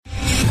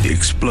The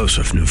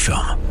explosive new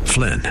film,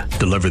 Flynn,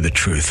 deliver the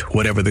truth,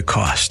 whatever the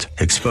cost.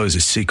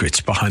 Exposes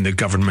secrets behind the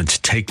government's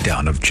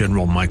takedown of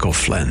General Michael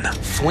Flynn.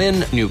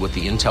 Flynn knew what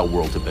the intel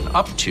world had been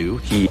up to.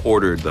 He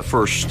ordered the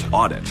first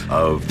audit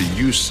of the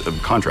use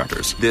of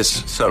contractors.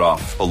 This set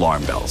off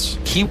alarm bells.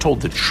 He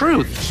told the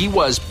truth. He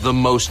was the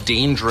most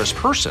dangerous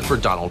person for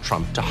Donald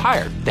Trump to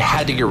hire. They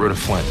had to get rid of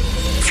Flynn.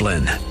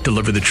 Flynn,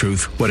 deliver the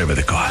truth, whatever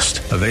the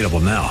cost. Available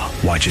now.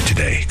 Watch it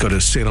today. Go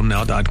to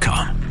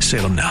salemnow.com.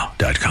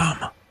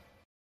 salemnow.com.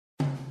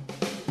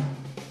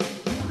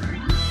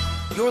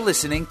 You're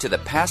listening to the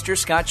Pastor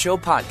Scott Show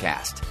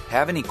podcast.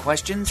 Have any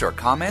questions or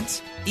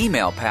comments?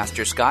 Email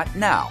Pastor Scott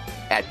now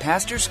at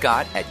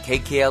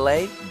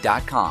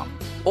pastorscott@kkla.com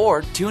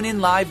or tune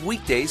in live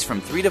weekdays from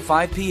 3 to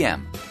 5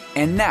 p.m.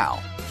 And now,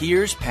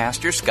 here's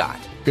Pastor Scott.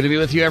 Good to be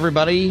with you,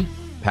 everybody.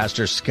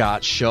 Pastor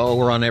Scott Show.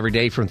 We're on every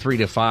day from 3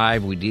 to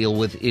 5. We deal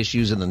with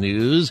issues in the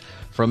news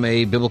from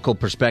a biblical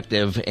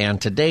perspective.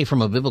 And today,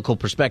 from a biblical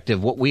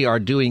perspective, what we are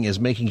doing is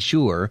making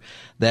sure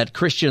that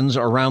Christians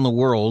around the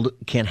world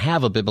can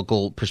have a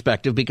biblical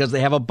perspective because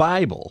they have a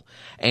Bible.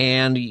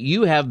 And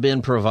you have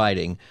been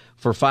providing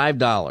for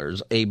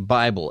 $5 a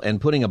Bible and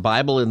putting a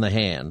Bible in the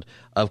hand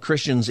of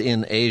Christians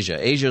in Asia.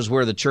 Asia is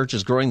where the church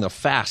is growing the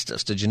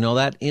fastest. Did you know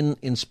that?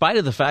 In spite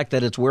of the fact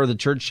that it's where the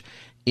church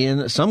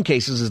in some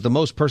cases is the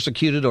most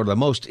persecuted or the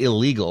most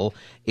illegal,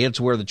 it's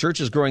where the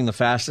church is growing the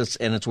fastest,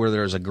 and it's where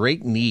there's a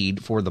great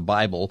need for the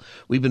Bible.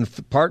 We've been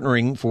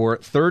partnering for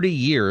 30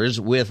 years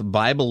with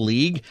Bible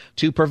League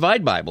to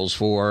provide Bibles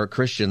for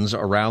Christians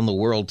around the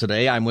world.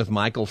 Today, I'm with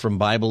Michael from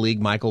Bible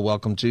League. Michael,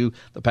 welcome to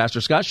the Pastor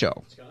Scott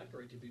Show.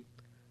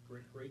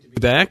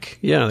 Back?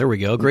 Yeah, there we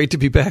go. Great to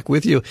be back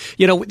with you.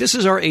 You know, this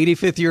is our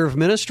 85th year of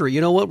ministry. You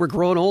know what? We're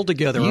growing old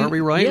together, aren't we,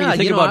 right? Yeah,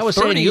 I was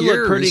saying you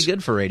look pretty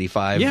good for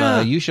 85.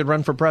 Yeah. You should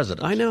run for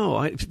president. I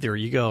know. There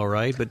you go,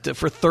 right? But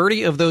for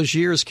 30 of those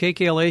years,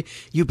 KKLA,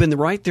 you've been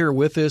right there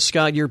with us.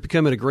 Scott, you're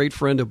becoming a great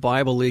friend of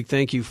Bible League.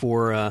 Thank you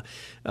for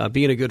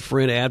being a good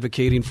friend,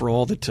 advocating for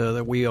all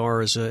that we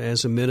are as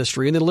a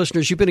ministry. And then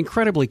listeners, you've been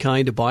incredibly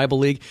kind to Bible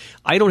League.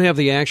 I don't have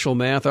the actual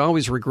math. I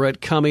always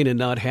regret coming and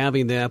not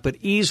having that, but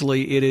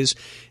easily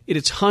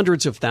it's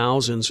hundreds of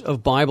thousands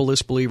of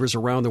Bible-less believers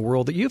around the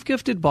world that you've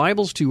gifted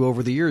Bibles to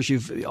over the years.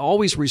 You've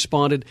always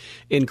responded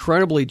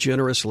incredibly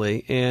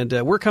generously. And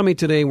we're coming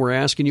today and we're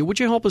asking you, would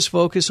you help us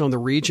focus on the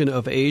region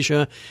of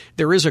Asia?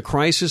 There is a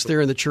crisis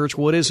there in the church.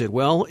 What is it?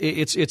 Well,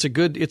 it's a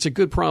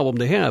good problem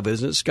to have,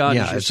 isn't it, Scott?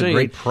 Yeah, it's a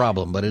great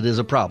problem, but it is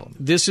a problem.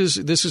 This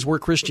is where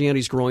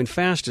Christianity is growing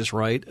fastest,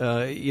 right?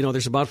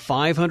 There's about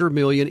 500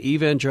 million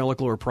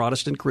evangelical or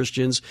Protestant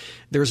Christians.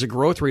 There's a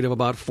growth rate of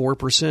about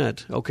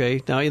 4%.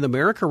 Okay, now in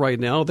America right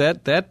now,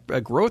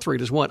 that growth rate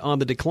is on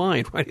the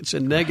decline, right? It's a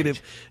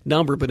negative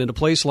number, but in a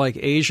place like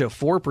Asia,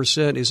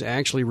 4% is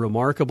actually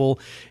remarkable.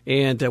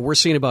 And we're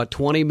seeing about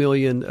 20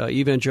 million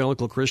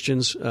evangelical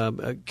Christians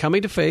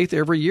coming to faith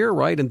every year,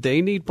 right? And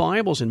they need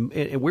Bibles. And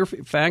we're,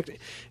 in fact,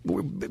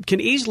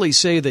 can easily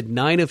say that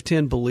 9 of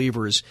 10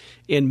 believers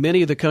in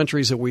many of the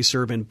countries that we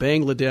serve in,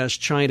 Bangladesh,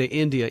 China,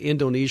 India,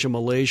 Indonesia,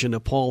 Malaysia,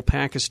 Nepal,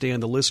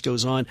 Pakistan, the list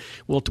goes on.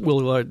 We'll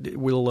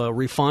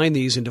refine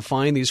these and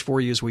define these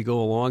for you as we go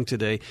along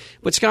today.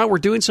 But Scott, we're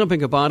doing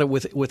something about it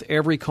with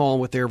every call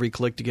and with every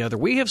click together.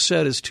 We have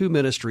said as two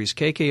ministries,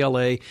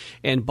 KKLA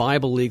and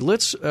Bible League,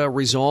 let's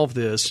resolve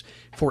this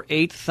for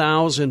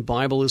 8,000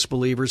 Bible-less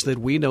believers that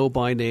we know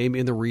by name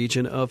in the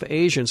region of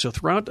Asia. And so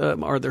throughout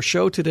our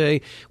show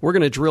today, we're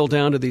going to drill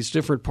down to these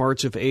different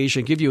parts of Asia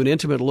and give you an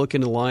intimate look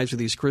into the lives of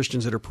these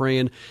Christians that are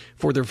praying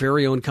for their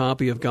very own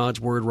copy of God's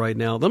Word right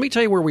now. Let me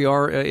tell you where we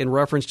are in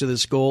reference to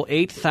this goal.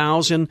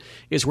 8,000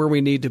 is where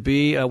we need to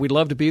be. We'd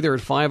love to be there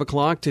at 5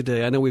 o'clock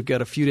today. I know we've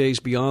got a few days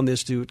beyond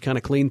this to kind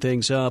of clean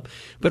things up.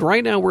 But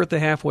right now we're at the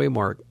halfway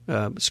mark.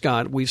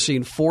 Scott, we've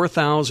seen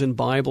 4,000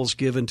 Bibles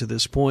given to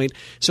this point.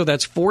 So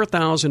that's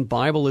 4,000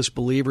 Bible-less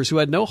believers who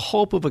had no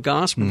hope of a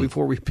gospel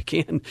before we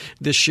began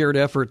this shared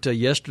effort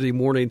yesterday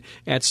morning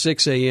at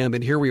 6 a.m.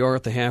 And here we are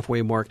at the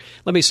halfway mark.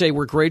 Let me say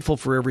we're grateful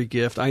for every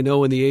gift. I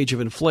know in the age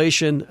of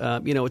inflation,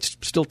 it's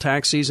still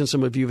tax season.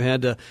 Some of you have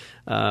had to,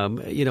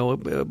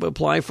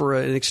 apply for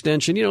an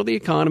extension. The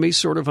economy's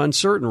sort of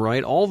uncertain,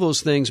 right? All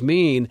those things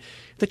mean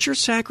that you're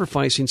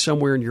sacrificing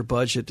somewhere in your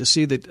budget to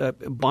see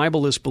that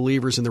Bible-less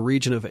believers in the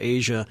region of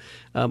Asia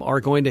are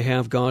going to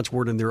have God's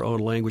Word in their own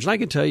language. And I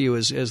can tell you,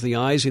 as the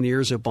eyes and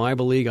ears of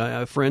Bible League, I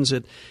have friends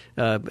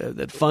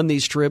that fund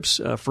these trips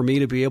for me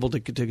to be able to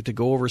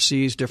go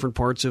overseas, different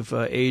parts of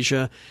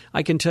Asia.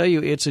 I can tell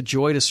you it's a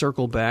joy to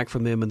circle back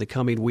from them in the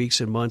coming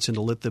weeks and months and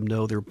to let them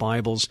know their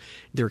Bibles,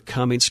 they're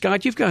coming.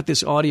 Scott, you've got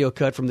this audio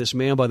cut from this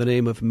man by the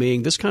name of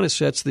Ming. This kind of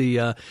sets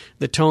the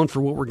tone for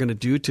what we're going to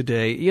do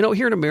today.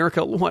 Here in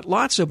America,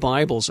 lots lots of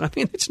Bibles. I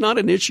mean, it's not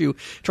an issue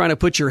trying to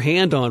put your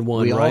hand on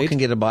one, we right? all can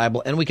get a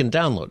Bible, and we can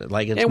download it.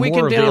 Like, it's And we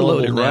more can download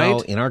available it, now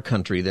right? in our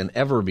country than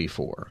ever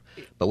before.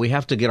 But we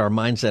have to get our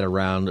mindset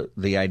around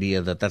the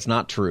idea that that's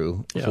not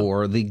true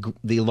for the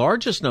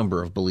largest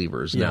number of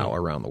believers now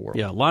around the world.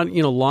 Yeah,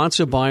 lots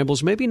of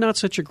Bibles. Maybe not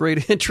such a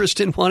great interest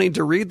in wanting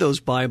to read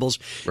those Bibles.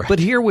 Right. But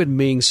hear what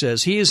Ming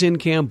says. He is in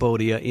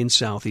Cambodia in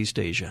Southeast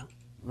Asia.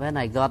 When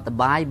I got the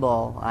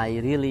Bible, I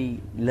really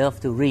love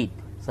to read.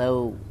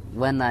 So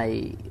when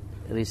I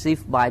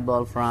received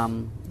Bible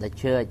from the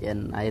church,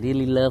 and I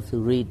really love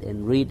to read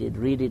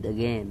it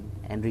again,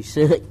 and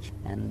research.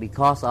 And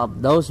because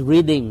of those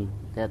reading,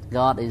 that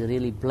God is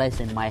really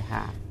placed in my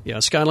heart. Yeah,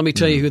 Scott, let me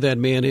tell you who that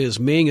man is.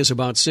 Ming is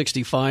about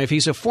 65.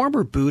 He's a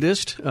former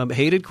Buddhist,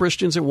 hated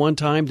Christians at one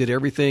time, did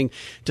everything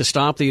to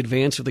stop the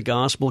advance of the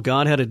gospel.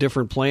 God had a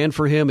different plan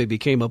for him. He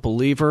became a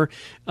believer.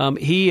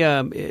 He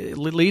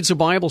leads a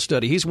Bible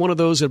study. He's one of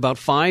those that about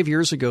 5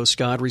 years ago,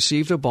 Scott,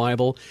 received a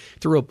Bible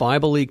through a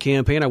Bible League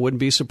campaign. I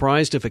wouldn't be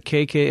surprised if a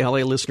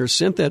KKLA listener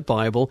sent that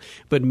Bible.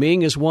 But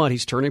Ming is what?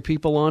 He's turning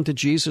people on to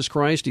Jesus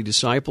Christ. He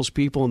disciples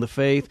people in the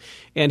faith.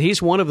 And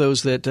he's one of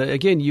those that,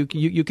 again, you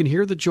can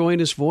hear the joy in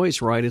his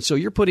voice, right? And so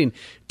you're putting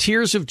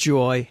tears of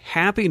joy,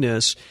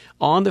 happiness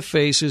on the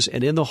faces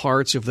and in the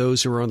hearts of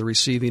those who are on the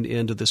receiving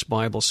end of this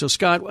Bible. So,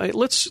 Scott,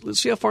 let's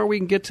see how far we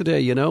can get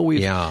today.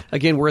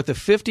 Again, we're at the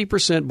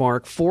 50%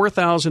 mark.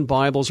 4,000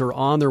 Bibles are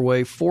on their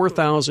way,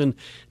 4,000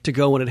 to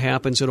go, and it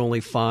happens at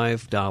only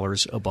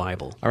 $5 a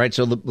Bible. All right,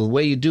 so the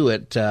way you do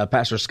it,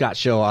 Pastor Scott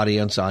Show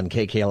audience on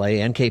KKLA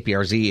and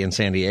KPRZ in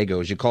San Diego,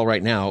 is you call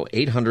right now,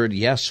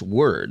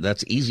 800-YES-WORD.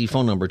 That's easy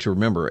phone number to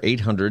remember,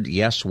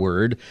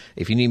 800-YES-WORD.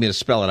 If you need me to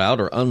spell it out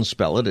or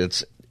unspell it,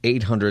 it's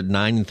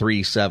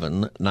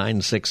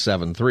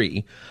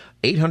 800-937-9673.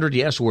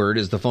 800-YES-WORD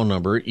is the phone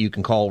number. You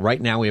can call right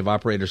now. We have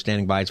operators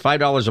standing by. It's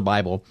 $5 a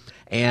Bible,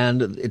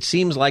 and it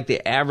seems like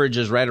the average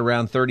is right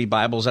around 30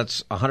 Bibles.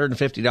 That's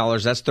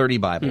 $150. That's 30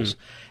 Bibles.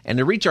 And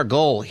to reach our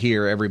goal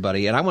here,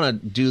 everybody, and I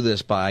want to do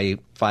this by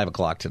 5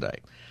 o'clock today.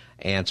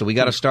 And so we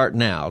got to start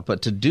now.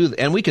 But to do,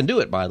 and we can do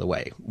it, by the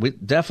way. We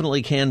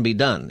definitely can be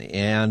done.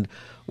 And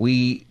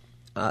we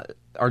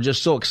are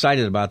just so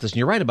excited about this. And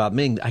you're right about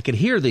Ming. I could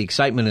hear the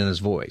excitement in his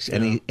voice.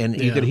 And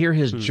you could hear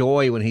his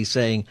joy when he's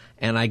saying,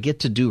 and I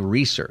get to do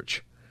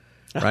research.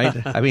 Right?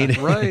 I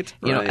mean, right.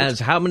 As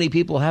how many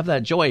people have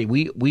that joy?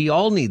 We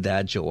all need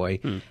that joy.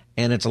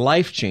 And it's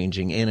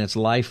life-changing and it's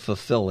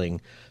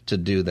life-fulfilling to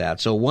do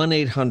that. So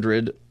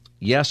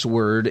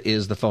 1-800-YES-WORD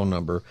is the phone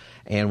number.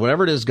 And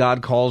whatever it is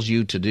God calls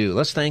you to do,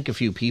 let's thank a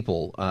few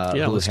people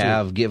who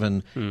have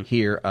given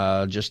here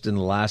just in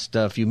the last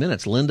few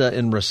minutes. Linda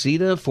in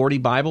Reseda, 40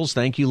 Bibles.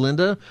 Thank you,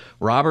 Linda.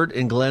 Robert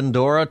in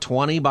Glendora,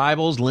 20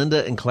 Bibles.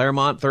 Linda in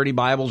Claremont, 30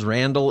 Bibles.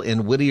 Randall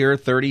in Whittier,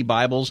 30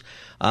 Bibles.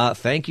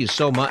 Thank you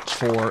so much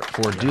for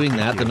doing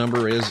that. The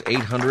number is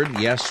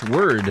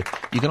 800-YES-WORD.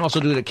 You can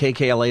also do it at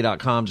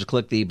KKLA.com. Just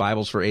click the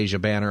Bibles for Asia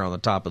banner on the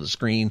top of the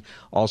screen.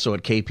 Also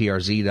at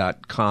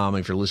KPRZ.com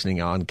if you're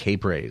listening on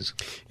K-Praise.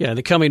 Yeah, in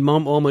the coming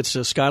moments,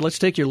 Scott, let's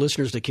take your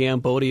listeners to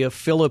Cambodia,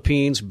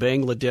 Philippines,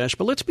 Bangladesh.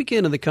 But let's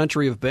begin in the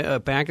country of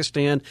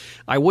Pakistan.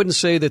 I wouldn't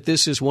say that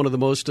this is one of the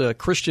most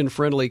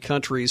Christian-friendly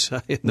countries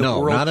in the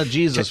world. No, not a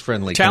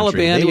Jesus-friendly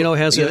country. Taliban, they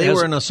has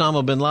were an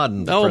Osama bin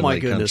Laden. Oh my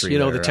goodness! Country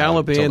the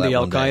Taliban, the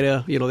Al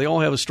Qaeda, they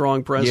all have a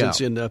strong presence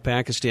in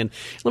Pakistan.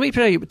 Let me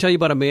tell you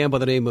about a man by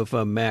the name of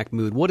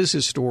Mahmoud. What is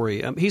his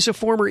story? He's a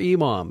former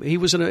imam. He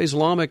was an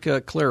Islamic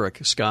cleric.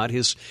 Scott,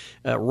 his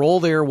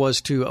role there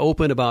was to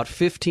open about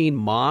 15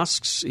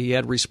 mosques. He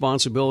had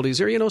responsibilities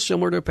there,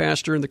 similar to a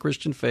pastor in the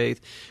Christian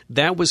faith.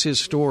 That was his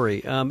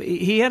story.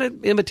 He had an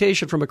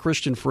invitation from a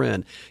Christian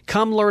friend.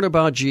 Come learn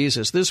about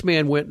Jesus. This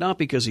man went not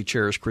because he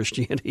cherished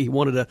Christianity. He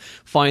wanted to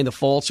find the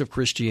faults of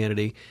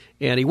Christianity.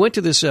 And he went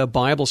to this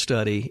Bible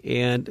study.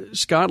 And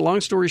Scott,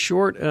 long story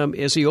short,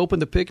 as he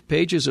opened the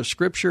pages of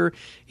Scripture,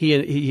 he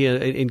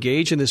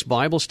engaged in this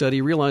Bible study.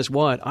 He realized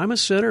what? I'm a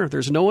sinner.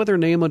 There's no other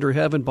name under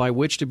heaven by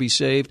which to be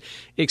saved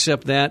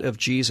except that of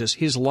Jesus.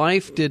 His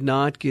life did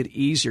not get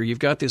easier. You've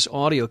got this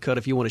audio cut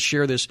if you want to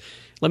share this.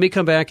 Let me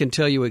come back and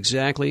tell you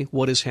exactly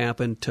what has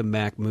happened to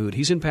Mahmoud.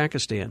 He's in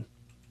Pakistan.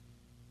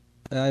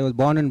 I was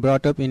born and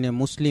brought up in a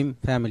Muslim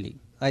family.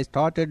 I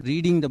started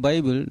reading the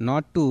Bible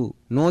not to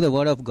know the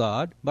Word of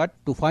God, but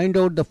to find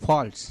out the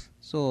faults.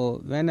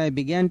 So when I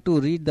began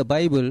to read the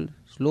Bible,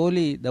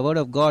 slowly the Word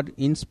of God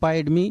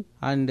inspired me,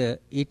 and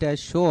it has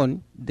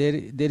shown there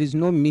is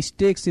no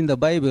mistakes in the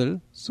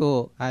Bible.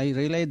 So I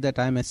realized that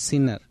I am a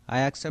sinner. I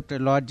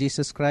accepted Lord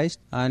Jesus Christ,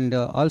 and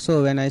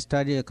also when I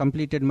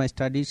completed my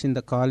studies in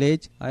the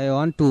college, I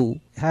want to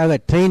have a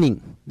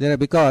training there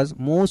because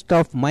most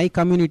of my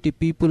community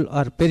people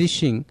are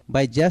perishing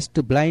by just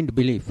blind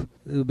belief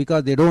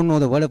because they don't know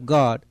the Word of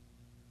God.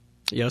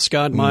 Yeah,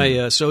 Scott, my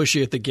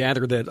associate that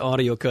gathered that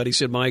audio cut, he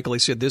said, Michael,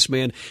 this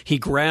man, he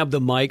grabbed the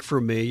mic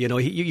from me.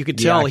 You could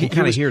tell. I can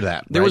kind of hear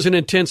that. There was an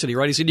intensity,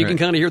 right? He said, you can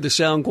kind of hear the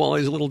sound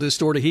quality is a little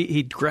distorted.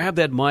 He grabbed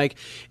that mic,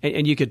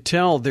 and you could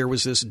tell there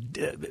was this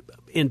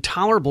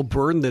intolerable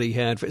burden that he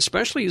had,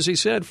 especially, as he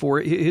said, for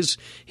his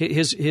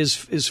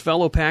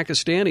fellow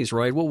Pakistanis,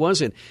 right? What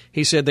was it?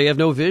 He said they have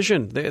no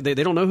vision. They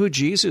don't know who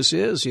Jesus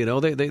is.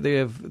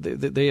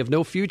 They have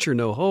no future,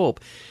 no hope.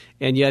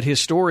 And yet his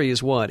story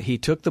is what? He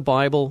took the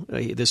Bible,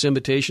 this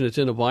invitation to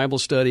attend a Bible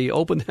study,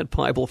 opened that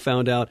Bible,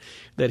 found out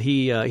that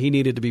he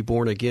needed to be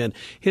born again.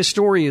 His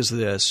story is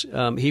this.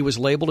 He was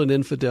labeled an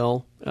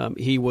infidel.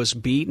 He was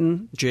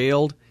beaten,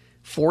 jailed,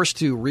 forced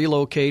to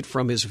relocate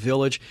from his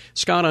village.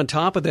 Scott, on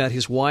top of that,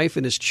 his wife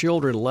and his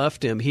children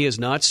left him. He has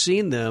not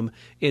seen them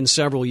in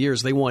several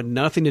years. They want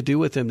nothing to do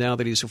with him now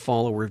that he's a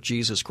follower of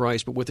Jesus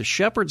Christ. But with a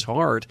shepherd's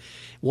heart,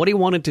 what he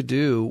wanted to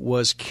do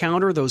was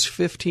counter those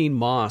 15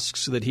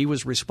 mosques that he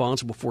was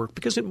responsible for.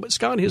 Because,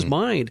 Scott, in his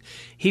mind,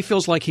 he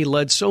feels like he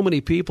led so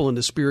many people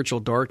into spiritual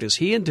darkness.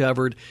 He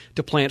endeavored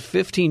to plant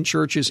 15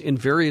 churches in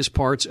various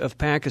parts of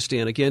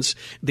Pakistan against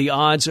the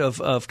odds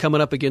of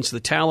coming up against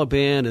the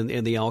Taliban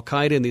and the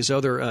Al-Qaeda and these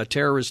other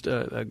terrorist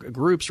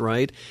groups,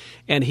 right?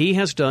 And he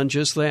has done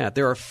just that.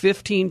 There are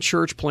 15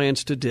 church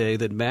plants today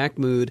that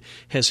Mahmoud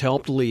has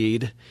helped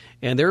lead,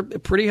 and they're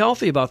pretty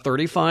healthy, about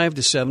 35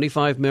 to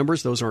 75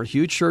 members. Those aren't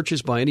huge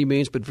churches by any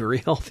means, but very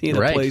healthy in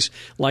a place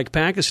like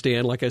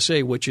Pakistan, like I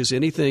say, which is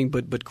anything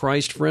but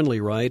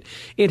Christ-friendly, right?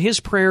 In his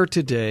prayer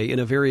today, in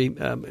a very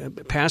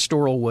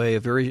pastoral way,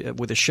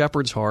 with a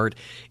shepherd's heart,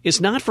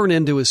 it's not for an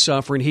end to his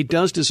suffering. He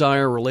does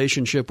desire a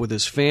relationship with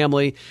his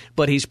family,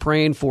 but he's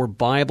praying for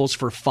Bibles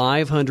for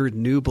 500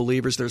 new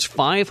believers. There's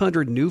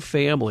 500 new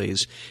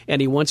families, and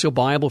he wants a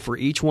Bible for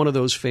each one of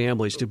those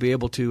families to be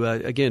able to,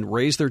 again,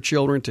 raise their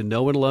children to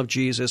know and love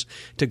Jesus,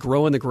 to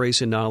grow in the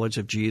grace and knowledge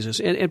of Jesus.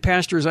 And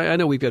pastors, I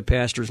know we've got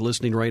pastors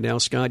listening right now.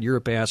 Scott, you're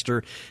a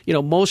pastor.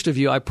 Most of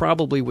you, I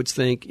probably would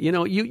think,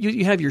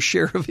 you have your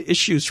share of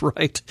issues,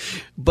 right?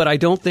 But I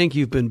don't think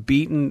you've been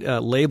beaten,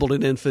 labeled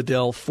an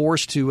infidel,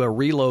 forced to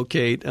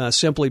relocate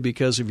simply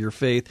because of your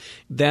faith.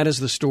 That is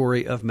the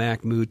story of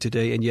Mahmoud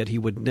today, and yet he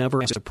would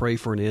never have to pray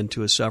for an end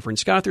to his suffering.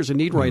 Scott, there's a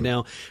need right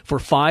now for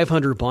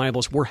 500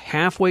 Bibles. We're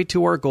halfway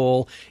to our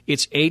goal.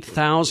 It's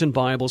 8,000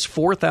 Bibles.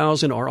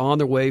 4,000 are on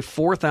their way.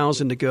 4,000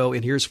 to go,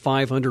 and here's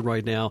 500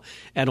 right now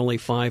at only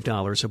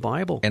 $5 a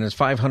Bible. And it's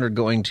 500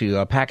 going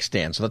to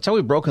Pakistan. So that's how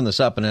we've broken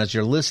this up. And as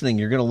you're listening,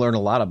 you're going to learn a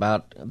lot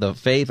about the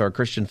faith, our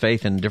Christian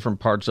faith, in different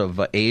parts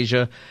of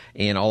Asia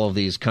and all of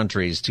these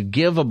countries. To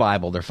give a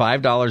Bible, they're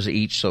 $5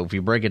 each. So if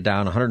you break it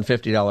down,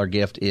 $150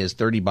 gift is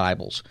 30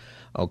 Bibles.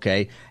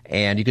 Okay?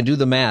 And you can do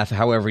the math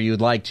however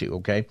you'd like to.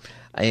 Okay?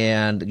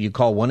 And you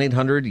call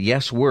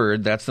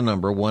 1-800-YES-WORD. That's the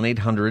number,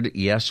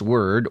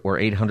 1-800-YES-WORD, or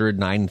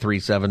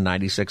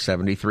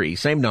 800-937-9673.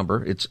 Same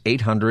number. It's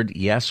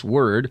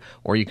 800-YES-WORD,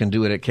 or you can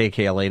do it at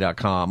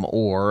kkla.com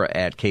or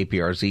at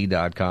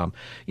kprz.com.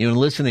 You're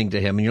listening to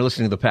him, and you're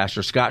listening to the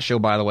Pastor Scott Show,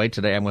 by the way.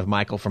 Today I'm with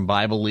Michael from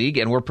Bible League,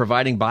 and we're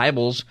providing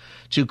Bibles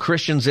to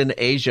Christians in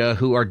Asia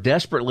who are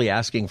desperately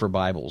asking for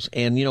Bibles.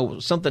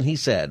 And, something he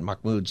said,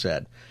 Mahmoud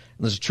said,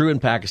 this is true in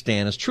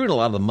Pakistan. It's true in a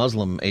lot of the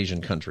Muslim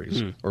Asian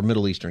countries or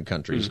Middle Eastern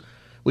countries,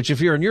 which if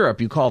you're in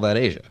Europe, you call that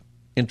Asia,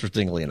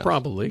 interestingly enough.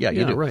 Probably. Yeah,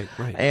 you do. Right.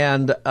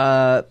 And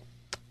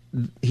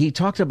he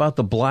talked about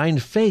the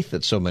blind faith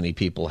that so many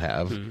people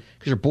have, because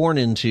you're born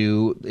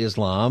into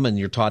Islam and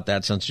you're taught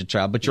that since you're a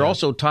child, but you're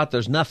also taught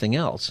there's nothing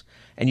else.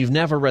 And you've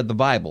never read the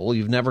Bible.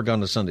 You've never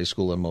gone to Sunday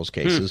school in most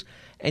cases.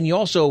 And you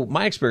also,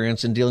 my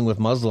experience in dealing with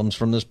Muslims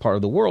from this part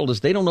of the world is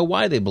they don't know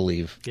why they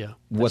believe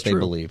what they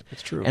believe.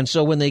 That's true. And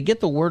so when they get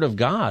the Word of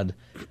God,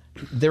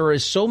 there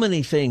is so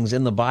many things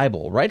in the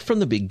Bible, right from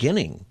the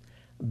beginning,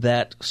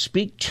 that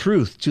speak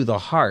truth to the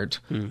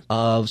heart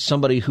of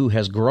somebody who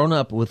has grown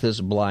up with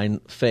this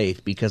blind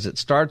faith, because it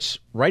starts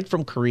right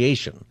from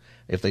creation.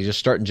 If they just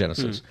start in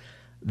Genesis,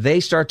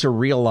 they start to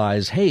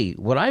realize, hey,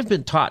 what I've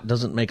been taught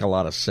doesn't make a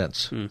lot of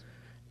sense.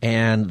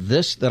 And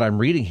this that I'm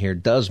reading here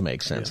does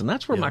make sense. And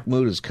that's where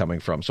Mahmoud is coming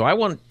from. So I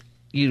want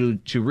you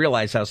to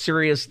realize how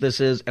serious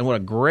this is and what a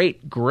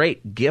great,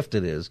 great gift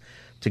it is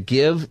to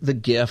give the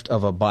gift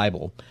of a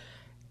Bible.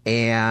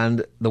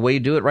 And the way you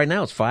do it right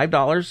now, it's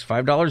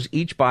 $5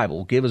 each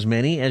Bible. Give as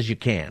many as you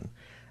can.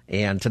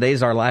 And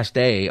today's our last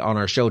day on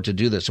our show to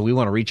do this, so we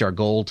want to reach our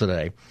goal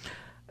today.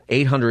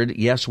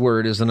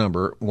 800-YES-WORD is the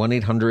number,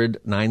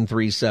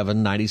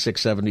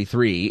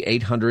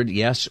 1-800-937-9673,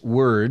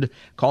 800-YES-WORD.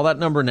 Call that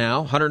number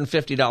now.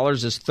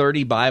 $150 is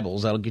 30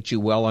 Bibles. That'll get you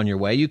well on your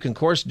way. You can, of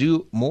course,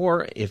 do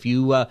more if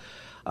you want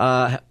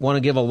to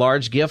give a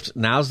large gift.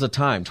 Now's the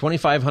time.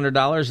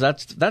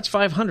 $2,500, that's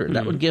 $500.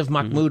 That would give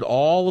Mahmoud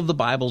all of the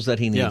Bibles that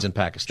he needs in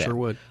Pakistan. Sure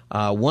would.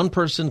 One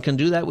person can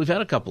do that. We've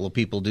had a couple of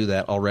people do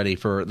that already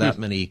for that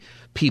many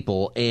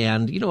people.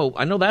 And,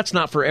 I know that's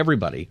not for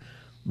everybody.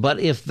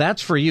 But if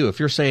that's for you, if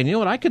you're saying, you know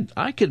what,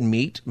 I could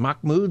meet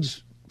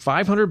Mahmoud's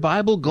 500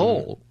 Bible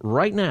goal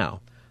right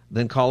now,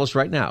 then call us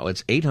right now.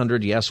 It's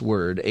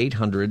 800-YES-WORD,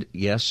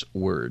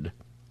 800-YES-WORD.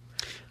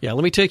 Yeah,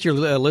 let me take your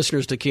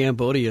listeners to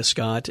Cambodia,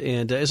 Scott.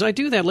 And as I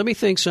do that, let me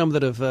thank some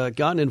that have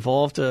gotten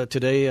involved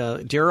today.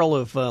 Daryl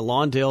of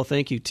Lawndale,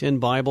 thank you, 10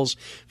 Bibles.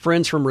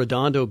 Friends from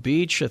Redondo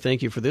Beach,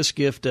 thank you for this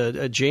gift.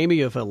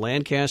 Jamie of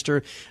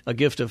Lancaster, a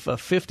gift of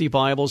 50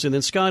 Bibles. And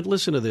then, Scott,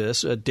 listen to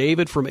this.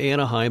 David from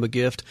Anaheim, a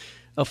gift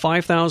of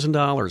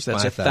 $5,000.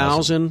 That's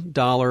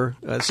 $1,000.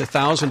 It's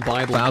 1,000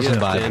 Bible gift.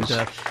 Bibles.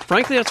 And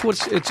frankly, that's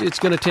what it's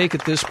going to take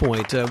at this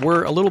point.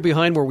 We're a little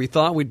behind where we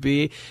thought we'd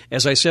be.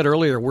 As I said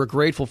earlier, we're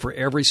grateful for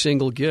every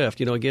single gift.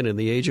 You know, again, in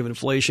the age of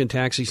inflation,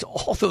 taxes,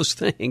 all those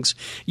things,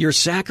 you're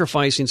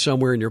sacrificing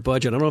somewhere in your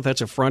budget. I don't know if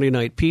that's a Friday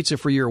night pizza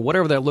for you or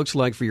whatever that looks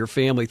like for your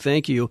family.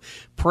 Thank you.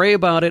 Pray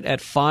about it at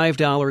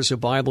 $5 a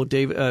Bible.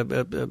 Dave,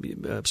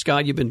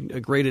 Scott, you've been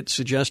great at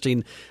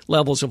suggesting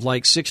levels of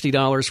like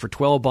 $60 for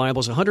 12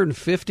 Bibles,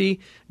 $150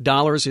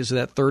 is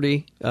that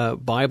 30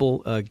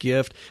 Bible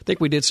gift. I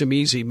think we did some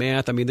easy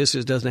math. I mean, this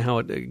doesn't know how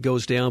it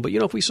goes down. But, you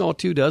know, if we saw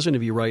 2 dozen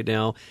of you right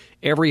now,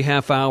 every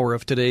half hour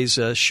of today's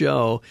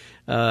show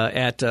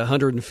at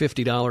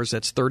 $150,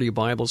 that's 30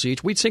 Bibles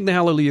each. We'd sing the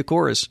Hallelujah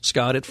Chorus,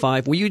 Scott, at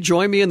 5. Will you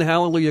join me in the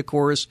Hallelujah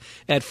Chorus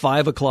at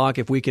 5 o'clock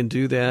if we can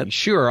do that?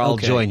 Sure, I'll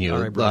Okay. join you.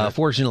 All right,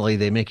 fortunately,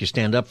 they make you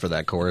stand up for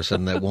that chorus,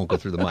 and that won't go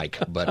through the mic.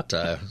 But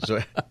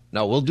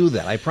no, we'll do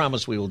that. I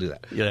promise we will do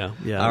that. Yeah.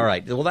 All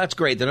right. Well, that's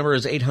great. The number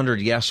is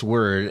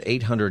 800-YES-WORD,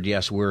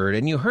 800-YES-WORD.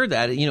 And you heard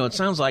that. You know, it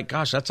sounds like,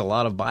 gosh, that's a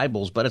lot of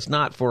Bibles, but it's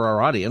not for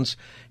our audience.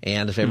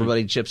 And if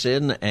everybody chips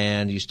in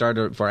and you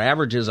start for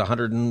averages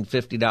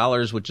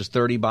 $150, which is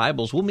 30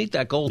 Bibles, we'll meet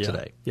that goal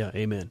today. Yeah,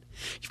 amen.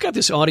 You've got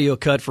this audio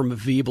cut from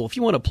Veeble. If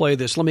you want to play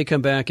this, let me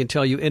come back and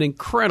tell you an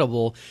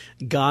incredible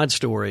God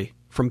story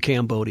from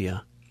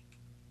Cambodia.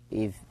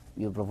 If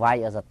you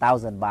provide us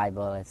 1,000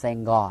 Bible,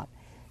 thank God.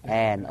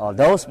 And all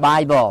those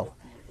Bible,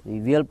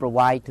 we will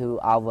provide to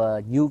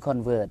our new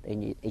convert,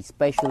 and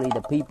especially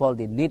the people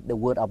that need the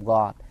Word of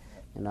God,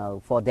 you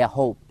know, for their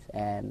hope.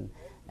 And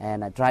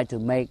I try to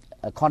make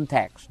a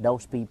contact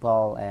those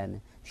people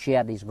and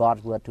share this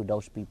God's Word to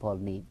those people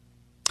in need.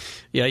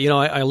 Yeah, you know,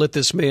 I let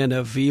this man,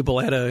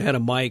 Veeble, had a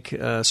mic,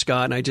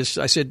 Scott, and I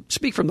said,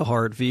 speak from the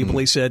heart, Veeble.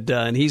 He said,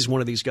 and he's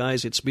one of these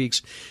guys that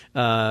speaks,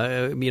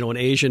 an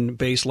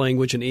Asian-based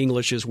language and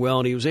English as well,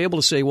 and he was able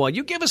to say, well,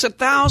 you give us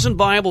 1,000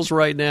 Bibles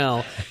right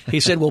now. He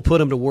said, we'll put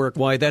them to work.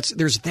 Why?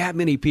 There's that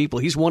many people.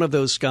 He's one of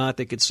those, Scott,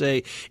 that could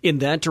say, in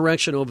that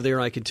direction over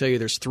there, I can tell you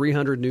there's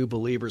 300 new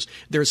believers.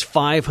 There's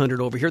 500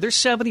 over here. There's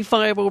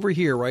 75 over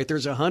here, right?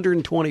 There's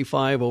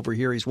 125 over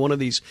here. He's one of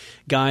these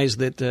guys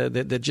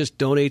that just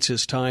donates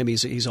his time.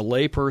 He's a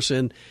lay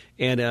person,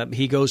 and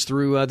he goes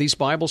through these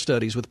Bible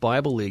studies with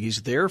Bible League.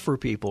 He's there for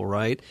people,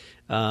 right?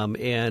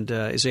 And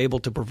is able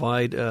to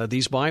provide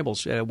these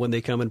Bibles when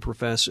they come and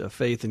profess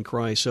faith in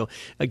Christ. So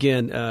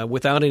again,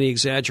 without any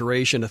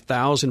exaggeration,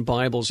 1,000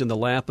 Bibles in the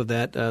lap of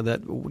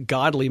that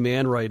godly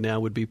man right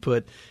now would be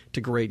put to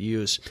great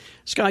use.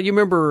 Scott, you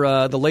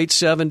remember the late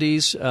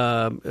 70s,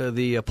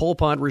 the Pol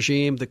Pot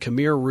regime, the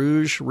Khmer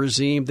Rouge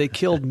regime. They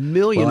killed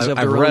millions of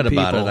their own people. I've read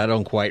about it. I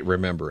don't quite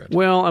remember it.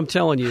 Well, I'm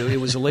telling you, it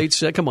was the late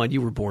come on,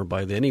 you were born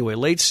by then. Anyway,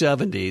 late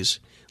 70s.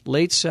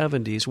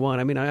 What?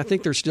 I mean, I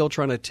think they're still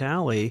trying to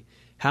tally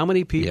how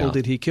many people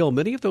did he kill.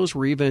 Many of those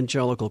were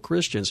evangelical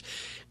Christians.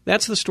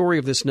 That's the story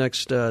of this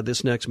next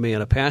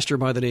man, a pastor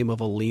by the name of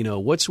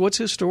Alino. What's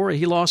his story?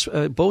 He lost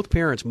both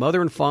parents, mother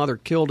and father,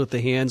 killed at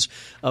the hands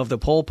of the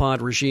Pol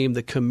Pot regime,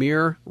 the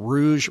Khmer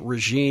Rouge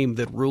regime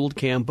that ruled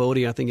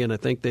Cambodia. I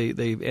think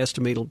they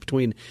estimated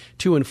between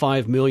 2 and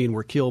 5 million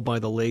were killed by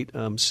the late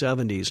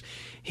 70s.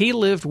 He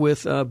lived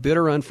with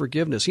bitter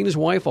unforgiveness. He and his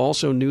wife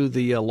also knew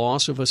the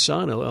loss of a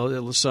son.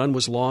 A son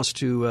was lost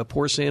to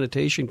poor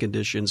sanitation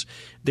conditions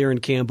there in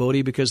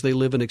Cambodia because they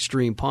live in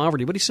extreme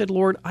poverty. But he said,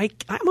 Lord,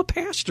 I'm a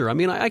pastor. I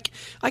mean,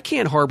 I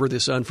can't harbor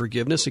this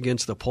unforgiveness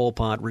against the Pol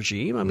Pot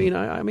regime. I mean,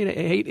 I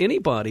hate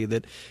anybody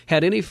that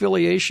had any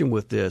affiliation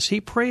with this. He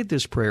prayed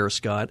this prayer,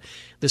 Scott,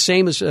 the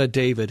same as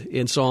David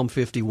in Psalm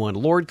 51.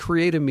 Lord,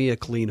 create in me a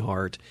clean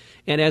heart.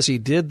 And as he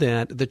did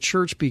that, the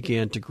church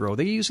began to grow.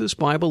 They used this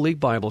Bible League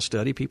Bible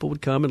study. People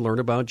would come and learn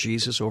about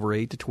Jesus over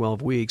 8 to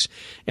 12 weeks.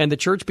 And the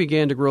church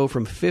began to grow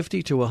from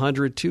 50 to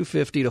 100,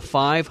 250 to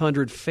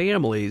 500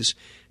 families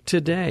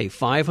today.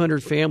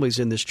 500 families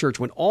in this church.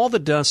 When all the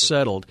dust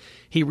settled,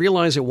 he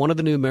realized that one of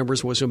the new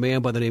members was a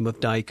man by the name of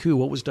Daiku.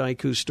 What was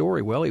Daiku's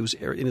story? Well, he was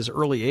in his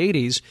early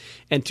 80s,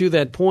 and to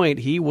that point,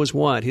 he was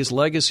what? His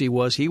legacy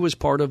was he was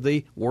part of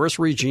the worst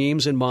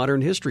regimes in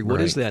modern history.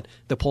 What is that?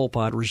 The Pol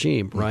Pot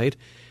regime, right?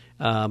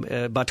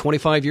 About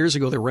 25 years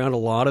ago, they rounded a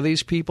lot of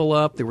these people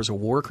up. There was a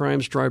war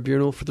crimes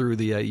tribunal through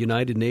the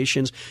United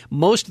Nations.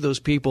 Most of those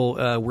people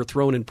were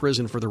thrown in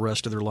prison for the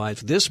rest of their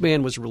lives. This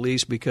man was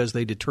released because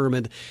they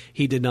determined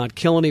he did not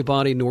kill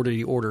anybody, nor did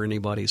he order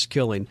anybody's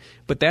killing.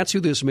 But that's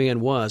who this man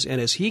was. And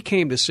as he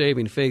came to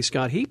saving faith,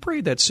 Scott, he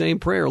prayed that same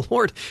prayer,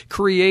 Lord,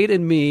 create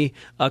in me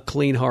a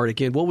clean heart.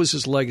 Again, what was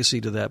his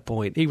legacy to that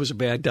point? He was a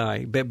bad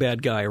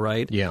guy,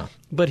 right? Yeah.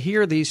 But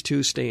here these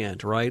two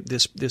stand, right?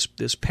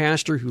 This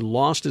pastor who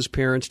lost his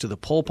parents to the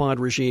Pol Pot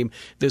regime,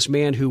 this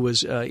man who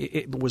was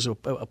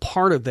a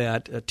part of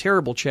that a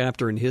terrible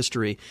chapter in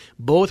history,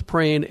 both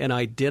praying an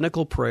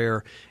identical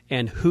prayer,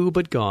 and who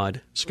but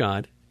God,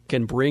 Scott,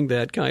 can bring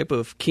that type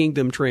of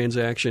kingdom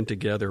transaction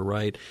together,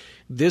 right?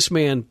 This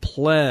man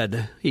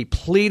he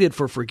pleaded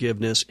for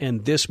forgiveness,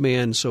 and this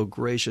man so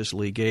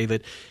graciously gave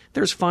it.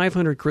 There's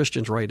 500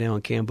 Christians right now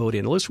in Cambodia.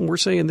 And listen, we're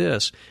saying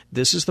this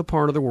is the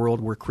part of the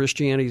world where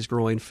Christianity is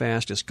growing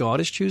fastest. God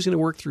is choosing to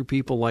work through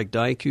people like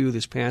Daiku,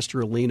 this Pastor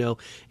Alino,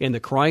 and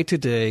the cry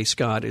today,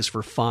 Scott, is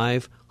for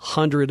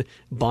 500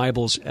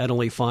 Bibles at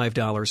only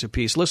 $5 a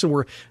piece. Listen,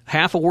 we're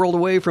half a world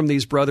away from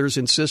these brothers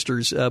and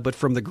sisters, but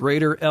from the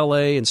greater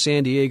L.A. and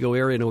San Diego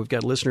area, I know we've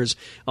got listeners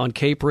on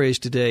K-Praise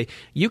today.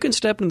 You can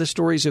step into the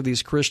stories of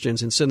these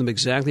Christians and send them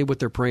exactly what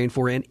they're praying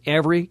for, and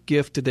every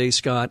gift today,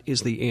 Scott,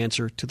 is the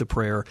answer to the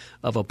prayer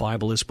of a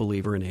Bibleless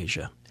believer in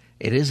Asia.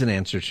 It is an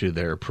answer to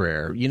their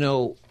prayer. You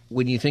know,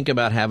 when you think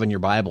about having your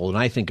Bible, and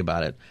I think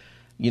about it,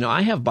 you know,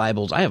 I have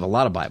Bibles. I have a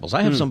lot of Bibles.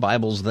 I have some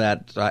Bibles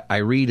that I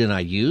read and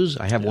I use.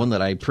 I have one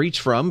that I preach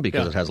from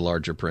because it has a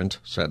larger print,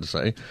 sad to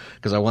say,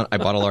 because I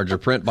bought a larger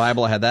print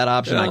Bible. I had that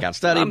option. I got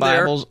study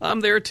Bibles. I'm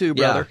there too,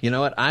 brother. Yeah, you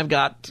know what? I've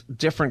got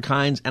different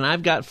kinds, and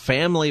I've got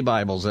family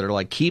Bibles that are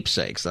like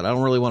keepsakes that I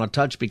don't really want to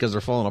touch because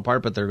they're falling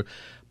apart, but they're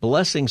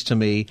blessings to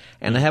me,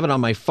 and I have it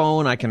on my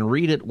phone. I can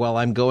read it while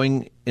I'm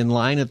going in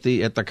line at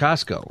the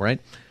Costco,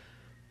 right?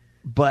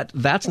 But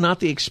that's not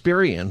the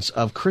experience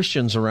of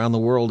Christians around the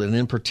world, and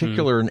in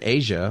particular in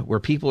Asia, where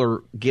people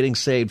are getting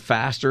saved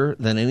faster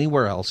than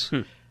anywhere else.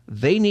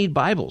 They need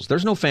Bibles.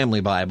 There's no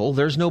family Bible.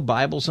 There's no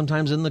Bible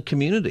sometimes in the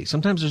community.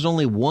 Sometimes there's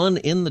only one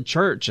in the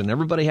church, and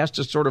everybody has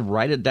to sort of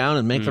write it down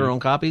and make their own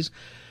copies.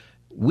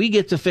 We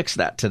get to fix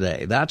that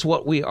today. That's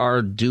what we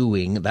are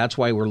doing. That's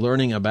why we're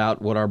learning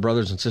about what our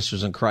brothers and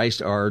sisters in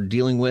Christ are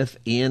dealing with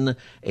in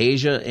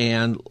Asia.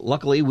 And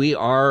luckily,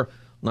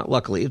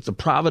 it's the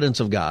providence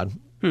of God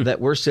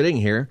that we're sitting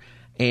here.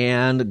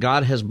 And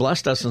God has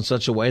blessed us in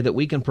such a way that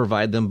we can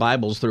provide them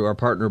Bibles through our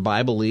partner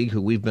Bible League,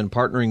 who we've been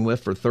partnering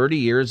with for 30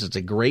 years. It's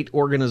a great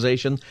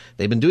organization.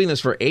 They've been doing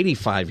this for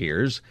 85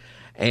 years.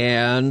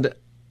 And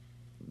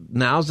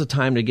now's the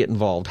time to get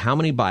involved. How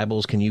many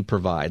Bibles can you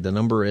provide? The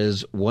number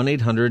is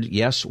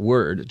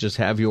 1-800-YES-WORD. Just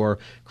have your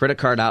credit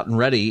card out and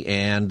ready,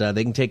 and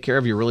they can take care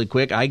of you really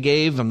quick.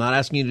 I'm not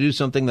asking you to do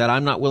something that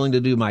I'm not willing to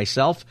do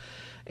myself.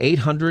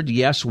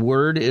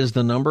 800-YES-WORD is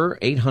the number,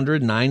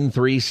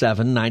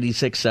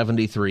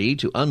 800-937-9673,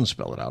 to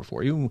unspell it out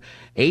for you.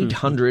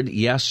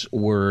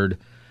 800-YES-WORD.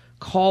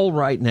 Call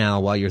right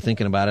now while you're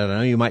thinking about it. I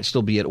know you might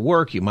still be at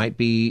work. You might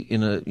be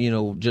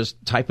just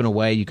typing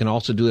away. You can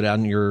also do it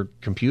on your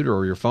computer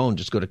or your phone.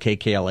 Just go to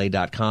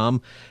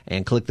kkla.com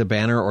and click the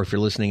banner. Or if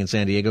you're listening in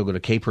San Diego, go to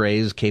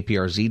kpraise,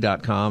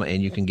 kprz.com,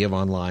 and you can give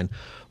online.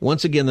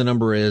 Once again, the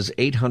number is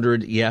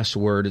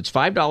 800-YES-WORD. It's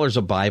 $5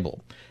 a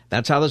Bible.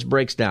 That's how this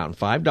breaks down.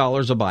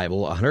 $5 a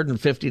Bible. A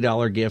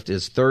 $150 gift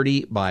is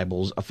 30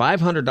 Bibles. A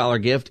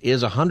 $500 gift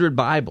is 100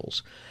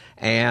 Bibles.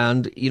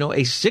 And, a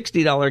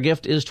 $60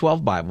 gift is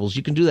 12 Bibles.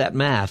 You can do that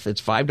math.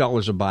 It's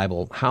 $5 a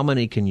Bible. How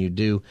many can you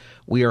do?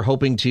 We are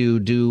hoping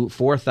to do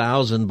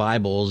 4,000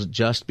 Bibles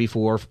just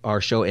before our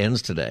show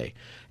ends today.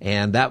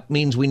 And that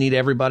means we need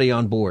everybody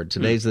on board.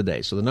 Today's the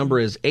day. So the number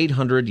is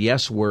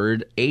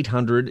 800-YES-WORD,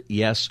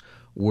 800-YES-WORD.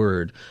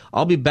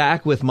 I'll be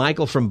back with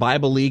Michael from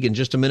Bible League in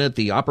just a minute.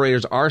 The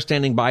operators are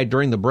standing by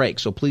during the break,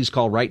 so please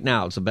call right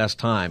now. It's the best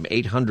time.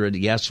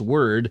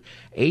 800-YES-WORD,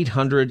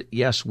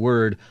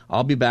 800-YES-WORD.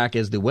 I'll be back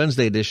as the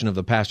Wednesday edition of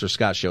the Pastor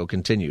Scott Show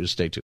continues.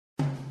 Stay tuned.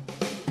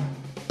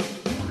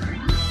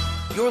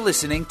 You're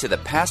listening to the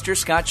Pastor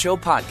Scott Show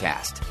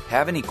podcast.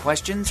 Have any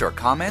questions or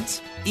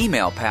comments?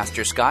 Email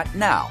Pastor Scott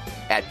now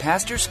at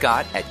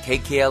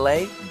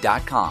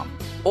pastorscott@kkla.com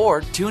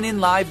or tune in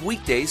live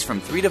weekdays from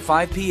 3 to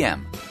 5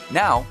 p.m.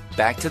 Now,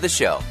 back to the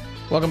show.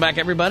 Welcome back,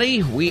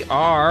 everybody. We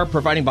are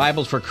providing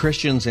Bibles for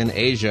Christians in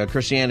Asia.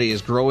 Christianity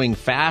is growing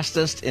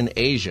fastest in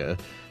Asia,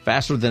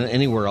 faster than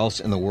anywhere else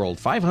in the world.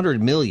 500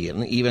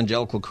 million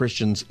evangelical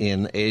Christians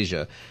in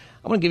Asia.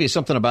 I want to give you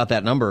something about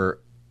that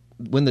number.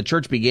 When the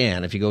church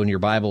began, if you go in your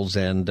Bibles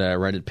and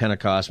right at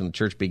Pentecost, when the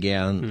church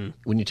began,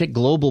 when you take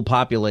global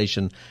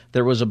population,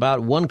 there was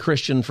about one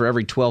Christian for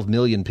every 12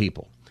 million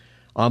people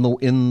on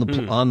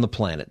the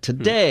planet.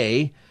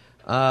 Today,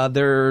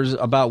 there's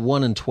about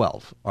 1 in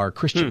 12 are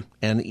Christian,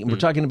 and we're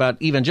talking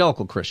about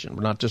evangelical Christian.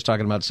 We're not just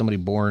talking about somebody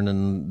born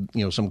in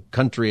some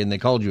country and they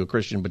called you a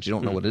Christian, but you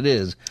don't know what it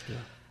is. Yeah.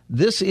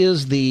 This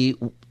is the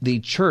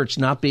church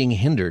not being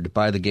hindered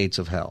by the gates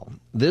of hell.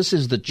 This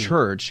is the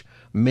church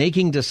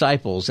making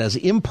disciples, as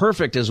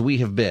imperfect as we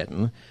have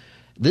been.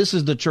 This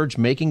is the church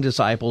making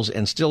disciples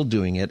and still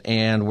doing it.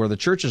 And where the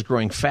church is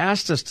growing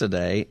fastest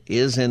today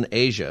is in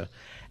Asia.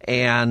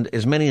 And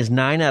as many as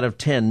 9 out of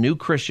 10 new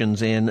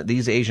Christians in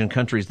these Asian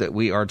countries that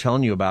we are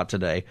telling you about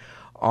today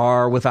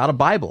are without a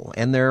Bible,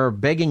 and they're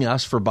begging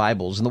us for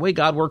Bibles. And the way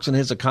God works in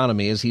his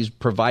economy is he's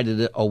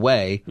provided a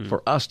way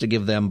for us to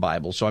give them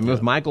Bibles. So I'm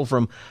with Michael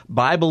from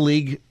Bible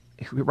League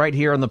right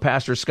here on the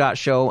Pastor Scott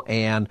Show,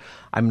 and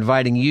I'm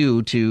inviting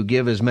you to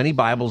give as many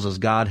Bibles as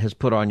God has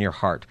put on your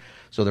heart.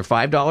 So they're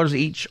 $5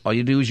 each. All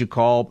you do is you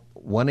call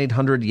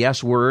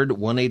 1-800-YES-WORD,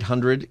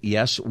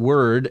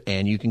 1-800-YES-WORD,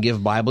 and you can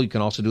give Bible. You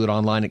can also do it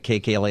online at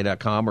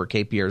kkla.com or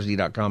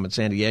kprz.com in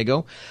San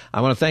Diego. I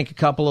want to thank a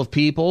couple of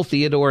people.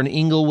 Theodore in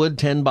Inglewood,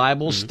 10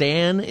 Bibles.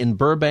 Stan in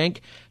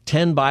Burbank,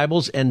 10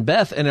 Bibles. And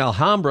Beth in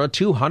Alhambra,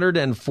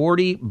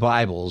 240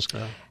 Bibles.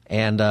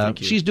 And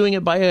she's doing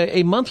it by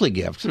a monthly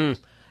gift.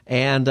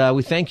 And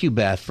we thank you,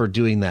 Beth, for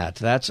doing that.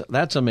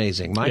 That's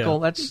amazing.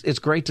 Michael, it's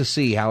great to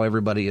see how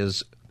everybody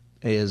is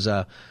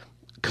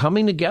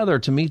coming together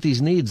to meet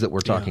these needs that we're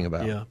talking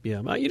about.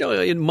 Yeah.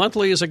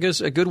 Monthly is, I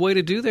guess, a good way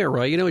to do that,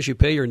 right? As you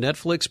pay your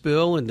Netflix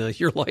bill and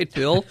your light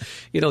bill,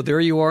 there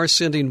you are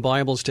sending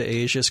Bibles to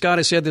Asia. Scott,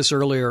 I said this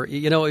earlier,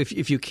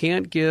 if you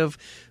can't give,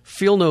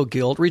 feel no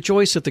guilt.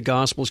 Rejoice that the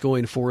gospel is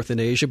going forth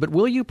in Asia. But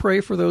will you pray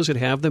for those that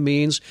have the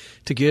means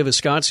to give? As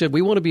Scott said,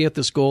 we want to be at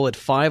this goal at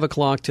 5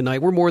 o'clock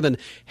tonight. We're more than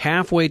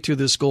halfway to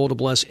this goal to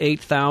bless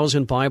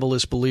 8,000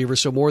 Bibleless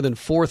believers, so more than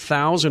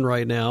 4,000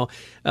 right now,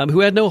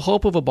 who had no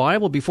hope of a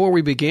Bible before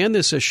we began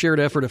this shared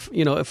effort.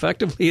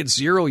 Effectively at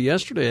 0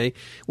 yesterday.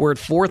 We're at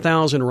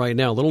 4,000 right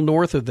now, a little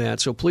north of that.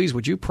 So please,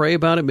 would you pray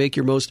about it? Make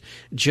your most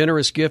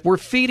generous gift. We're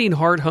feeding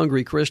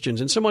heart-hungry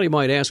Christians. And somebody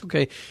might ask,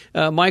 okay,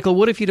 Michael,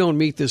 what if you don't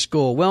meet this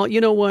goal? Well,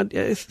 you know what?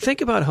 Think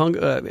about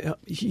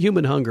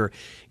human hunger.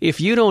 If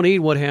you don't eat,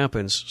 what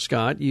happens,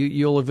 Scott?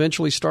 You'll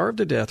eventually starve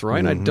to death,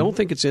 right? I don't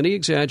think it's any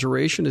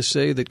exaggeration to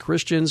say that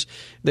Christians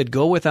that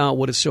go without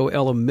what is so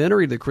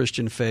elementary to the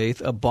Christian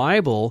faith, a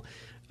Bible,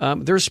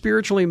 they're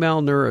spiritually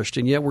malnourished,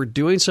 and yet we're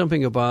doing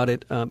something about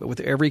it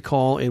with every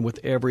call and with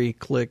every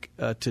click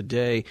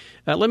today.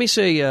 Let me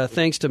say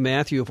thanks to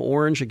Matthew of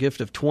Orange, a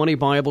gift of 20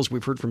 Bibles.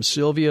 We've heard from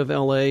Sylvia of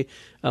L.A.,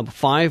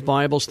 5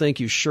 Bibles. Thank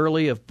you,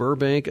 Shirley of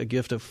Burbank, a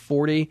gift of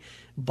 40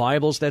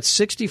 Bibles. That's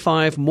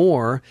 65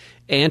 more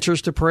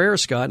answers to prayer,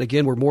 Scott. And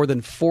again, we're more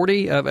than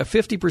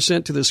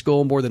 50% to this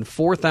goal. More than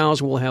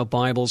 4,000 will have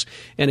Bibles.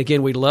 And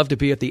again, we'd love to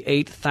be at the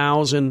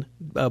 8,000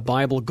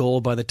 Bible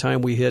goal by the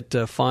time we hit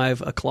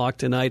 5 o'clock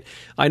tonight.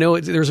 I know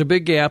there's a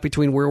big gap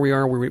between where we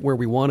are and where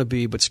we want to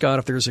be, but Scott,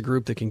 if there's a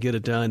group that can get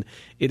it done,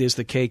 it is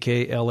the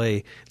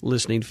KKLA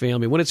listening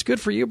family. When it's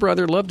good for you,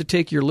 brother, love to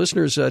take your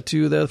listeners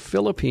to the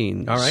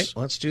Philippines. All right,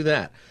 let's do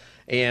that.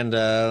 And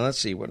let's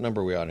see, what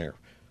number are we on here?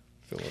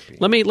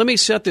 Let me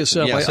set this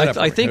up. Yeah,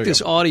 I think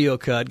this audio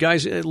cut,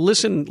 guys,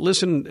 listen,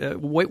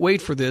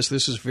 wait for this.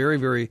 This is very,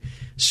 very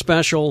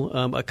special.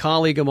 A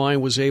colleague of mine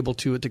was able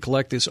to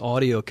collect this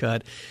audio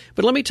cut.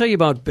 But let me tell you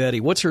about Betty.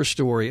 What's her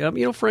story?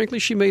 Frankly,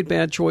 she made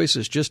bad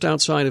choices just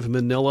outside of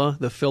Manila,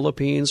 the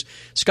Philippines.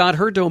 Scott,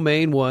 her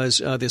domain was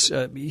this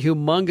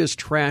humongous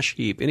trash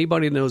heap.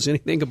 Anybody who knows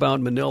anything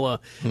about Manila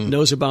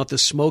knows about the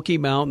Smoky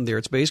Mountain there.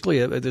 It's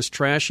basically this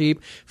trash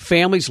heap.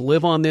 Families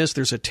live on this.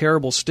 There's a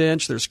terrible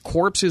stench. There's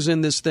corpses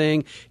in this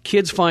thing.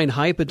 Kids find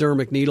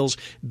hypodermic needles.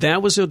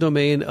 That was a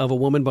domain of a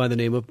woman by the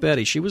name of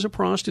Betty. She was a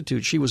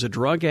prostitute. She was a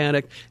drug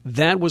addict.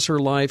 That was her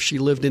life. She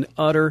lived in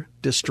utter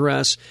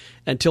distress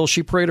until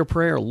she prayed a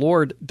prayer,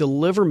 Lord,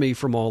 deliver me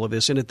from all of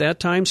this. And at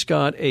that time,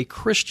 Scott, a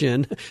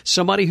Christian,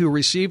 somebody who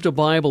received a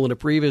Bible in a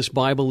previous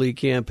Bible League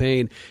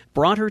campaign,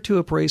 brought her to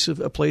a place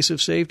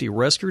of safety,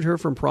 rescued her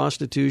from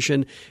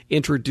prostitution,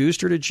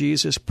 introduced her to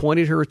Jesus,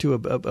 pointed her to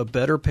a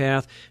better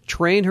path,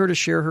 trained her to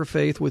share her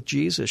faith with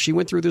Jesus. She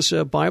went through this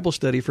Bible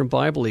study from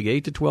Bible League,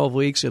 8 to 12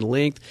 weeks in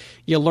length.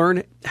 You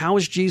learn, how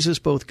is Jesus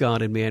both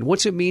God and man?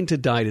 What's it mean to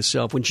die to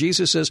self? When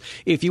Jesus says,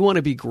 if you want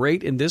to be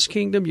great in this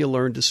kingdom, you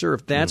learn to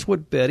serve. That's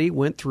what Betty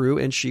went through,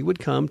 and she would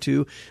come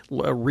to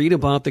read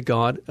about the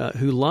God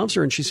who loves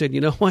her. And she said,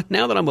 you know what?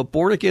 Now that I'm a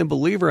born-again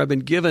believer, I've been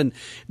given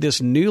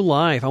this new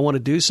life. I want to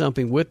do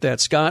something with that.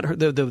 Scott,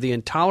 the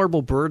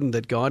intolerable burden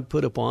that God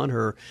put upon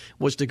her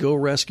was to go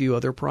rescue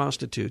other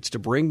prostitutes, to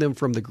bring them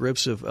from the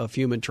grips of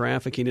human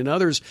trafficking and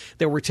others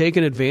that were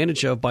taken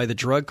advantage of by the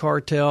drug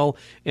cartel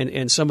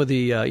and some of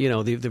the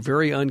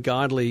very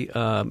ungodly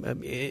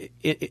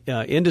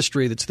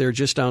industry that's there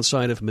just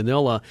outside of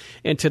Manila.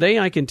 And today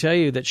I can tell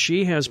you that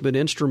she has been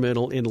instrumental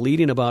in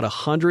leading about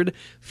 100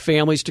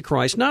 families to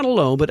Christ, not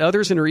alone, but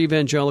others in her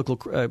evangelical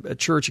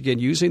church, again,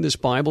 using this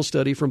Bible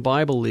study from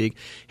Bible League,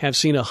 have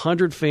seen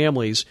 100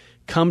 families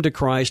come to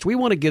Christ. We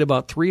want to get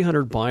about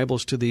 300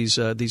 Bibles to these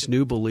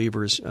new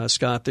believers,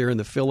 Scott, there in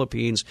the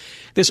Philippines.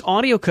 This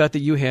audio cut that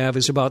you have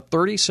is about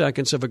 30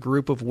 seconds of a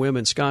group of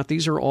women. Scott,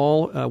 these are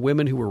all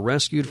women who were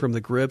rescued from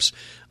the grips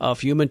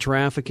of human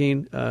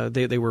trafficking.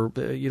 They were,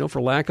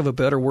 for lack of a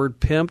better word,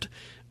 pimped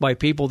by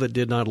people that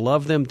did not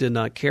love them, did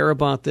not care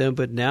about them,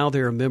 but now they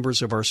are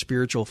members of our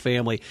spiritual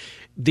family.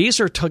 These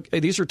are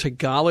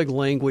Tagalog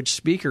language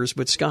speakers,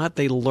 but Scott,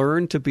 they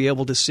learned to be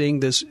able to sing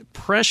this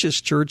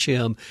precious church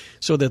hymn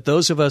so that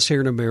those of us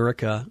here in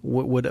America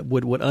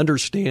would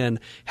understand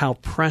how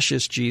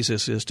precious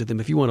Jesus is to them.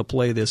 If you want to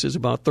play this, it's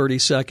about 30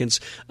 seconds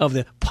of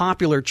the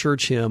popular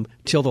church hymn,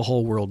 Till the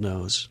Whole World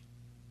Knows.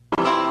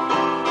 For the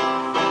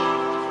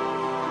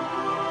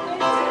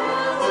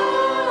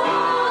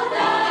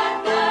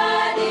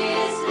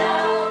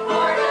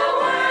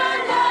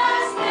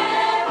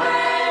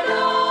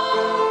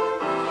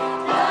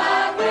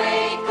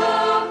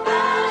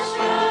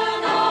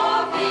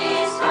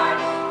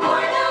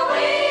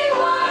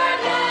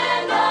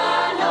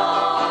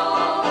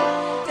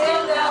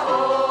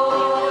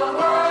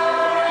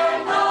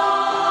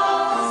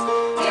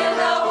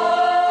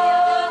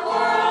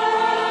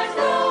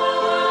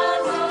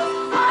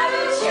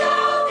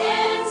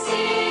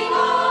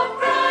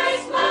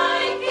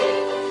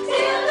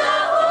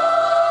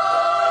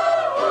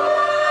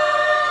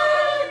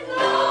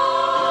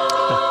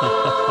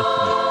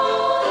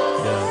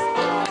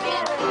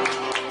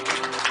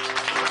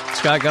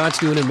Scott, God's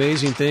doing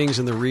amazing things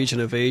in the region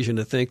of Asia, and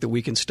to think that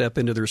we can step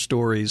into their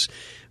stories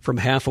from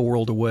half a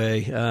world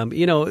away.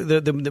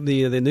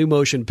 The new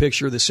motion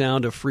picture, The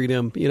Sound of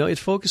Freedom,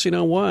 it's focusing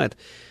on what?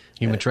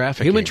 Human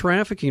trafficking. Human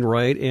trafficking,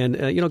 right.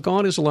 And,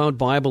 God has allowed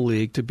Bible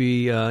League to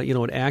be,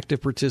 an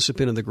active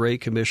participant in the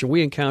Great Commission.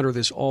 We encounter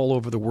this all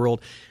over the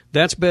world.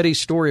 That's Betty's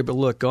story, but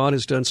look, God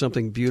has done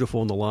something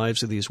beautiful in the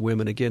lives of these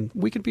women. Again,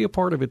 we can be a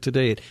part of it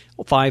today at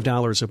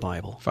 $5 a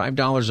Bible.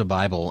 $5 a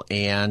Bible,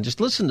 and just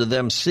listen to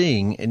them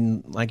sing.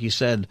 And like you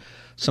said,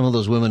 some of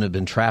those women have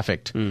been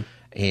trafficked,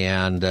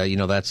 and,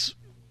 that's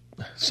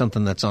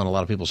something that's on a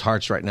lot of people's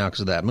hearts right now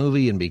because of that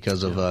movie and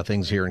because of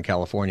things here in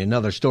California.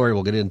 Another story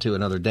we'll get into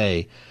another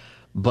day.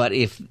 But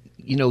if,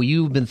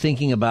 you've been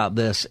thinking about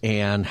this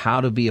and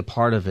how to be a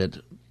part of it,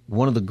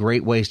 one of the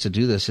great ways to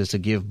do this is to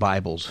give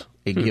Bibles.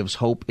 It gives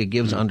hope. It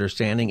gives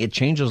understanding. It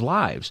changes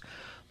lives.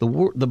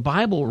 The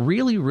Bible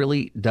really,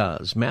 really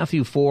does.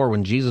 Matthew 4,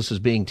 when Jesus is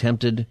being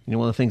tempted,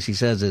 one of the things he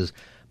says is,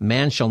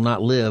 man shall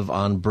not live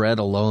on bread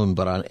alone,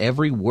 but on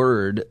every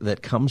word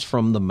that comes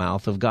from the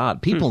mouth of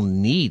God. People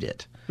need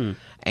it.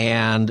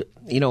 And,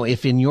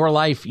 if in your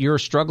life you're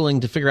struggling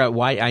to figure out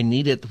why I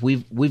need it,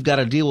 we've got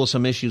to deal with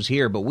some issues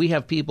here. But we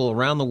have people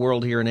around the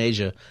world here in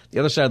Asia, the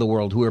other side of the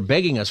world, who are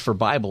begging us for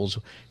Bibles,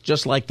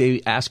 just like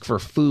they ask for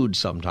food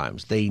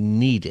sometimes. They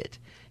need it.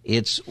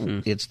 It's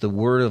the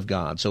Word of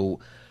God.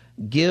 So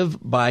give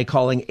by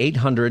calling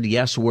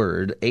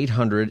 800-YES-WORD,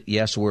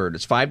 800-YES-WORD.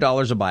 It's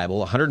 $5 a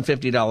Bible.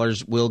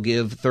 $150 will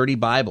give 30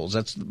 Bibles.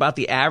 That's about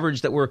the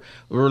average that we're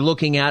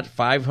looking at.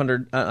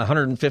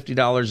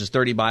 $150 is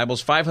 30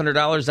 Bibles.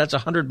 $500, that's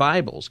 100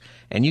 Bibles.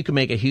 And you can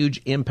make a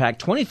huge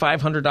impact.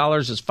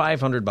 $2,500 is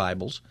 500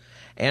 Bibles.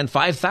 And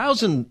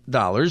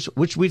 $5,000,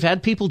 which we've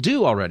had people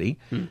do already,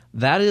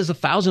 that is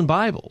 1,000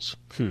 Bibles.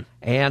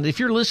 And if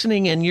you're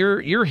listening and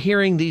you're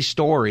hearing these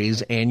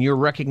stories and you're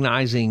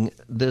recognizing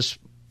this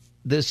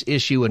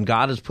issue and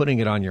God is putting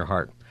it on your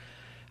heart,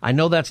 I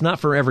know that's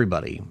not for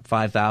everybody.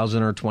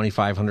 $5,000 or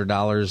 $2,500,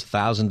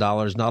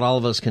 $1,000. Not all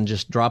of us can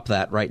just drop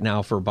that right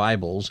now for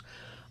Bibles,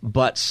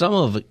 but some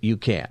of you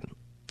can.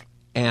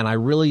 And I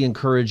really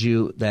encourage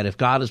you that if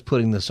God is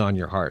putting this on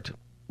your heart,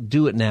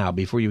 do it now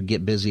before you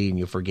get busy and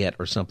you forget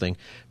or something.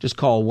 Just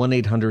call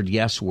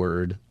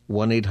 1-800-YES-WORD,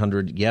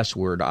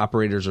 1-800-YES-WORD.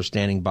 Operators are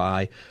standing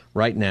by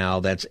right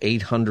now. That's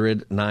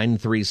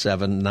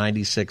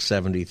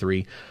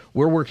 800-937-9673.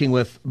 We're working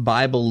with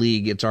Bible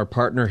League. It's our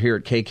partner here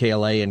at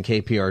KKLA and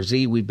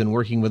KPRZ. We've been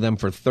working with them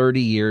for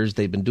 30 years.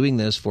 They've been doing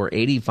this for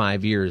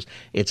 85 years.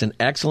 It's an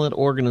excellent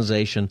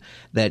organization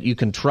that you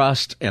can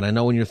trust. And I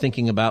know when you're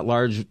thinking about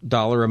large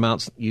dollar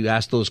amounts, you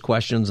ask those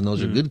questions, and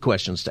those are good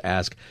questions to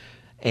ask.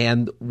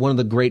 And one of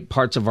the great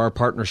parts of our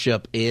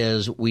partnership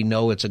is we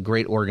know it's a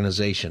great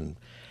organization.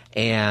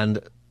 And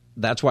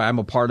that's why I'm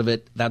a part of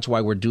it. That's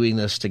why we're doing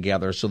this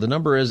together. So the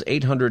number is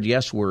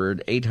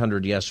 800-YES-WORD,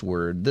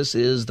 800-YES-WORD. This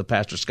is the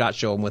Pastor Scott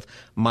Show. I'm with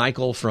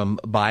Michael from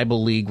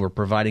Bible League. We're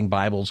providing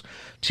Bibles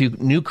to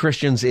new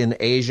Christians in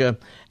Asia.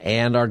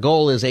 And our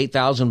goal is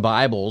 8,000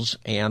 Bibles,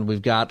 and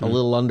we've got a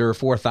little under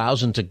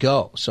 4,000 to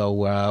go.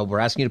 So we're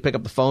asking you to pick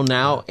up the phone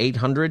now,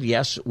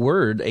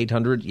 800-YES-WORD,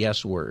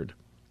 800-YES-WORD.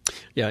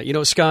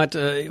 Yeah, Scott,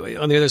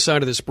 on the other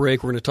side of this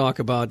break, we're going to talk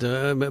about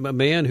a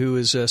man who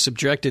is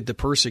subjected to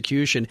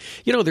persecution.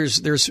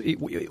 There's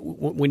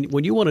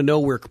when you want to know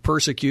where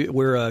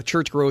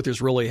church growth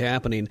is really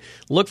happening,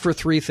 look for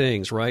three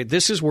things, right?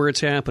 This is where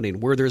it's happening,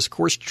 where there's, of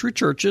course, true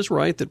churches,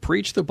 right, that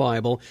preach the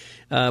Bible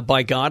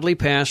by godly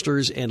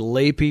pastors and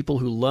lay people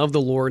who love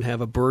the Lord and have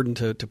a burden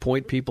to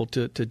point people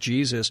to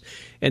Jesus.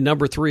 And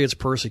number three, it's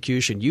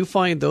persecution. You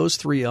find those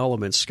three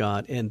elements,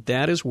 Scott, and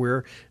that is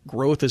where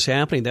growth is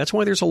happening. That's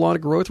why there's a lot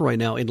of growth right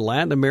now in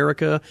Latin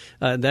America.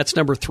 That's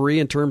number three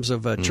in terms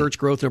of church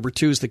growth. Number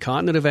two is the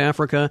continent of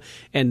Africa.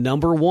 And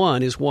number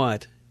one is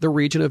what? The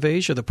region of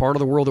Asia, the part of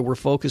the world that we're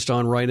focused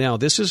on right now.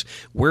 This is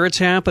where it's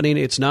happening.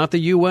 It's not the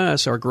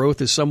U.S. Our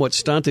growth is somewhat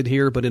stunted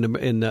here, but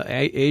in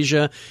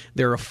Asia,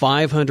 there are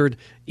 500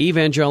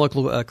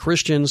 evangelical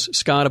Christians.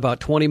 Scott, about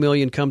 20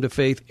 million come to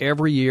faith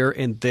every year,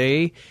 and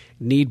they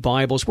need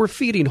Bibles. We're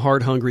feeding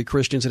heart-hungry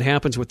Christians. It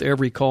happens with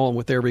every call and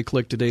with every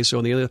click today. So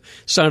on the other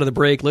side of the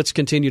break, let's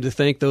continue to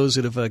thank those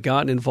that have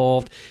gotten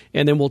involved.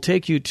 And then we'll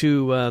take you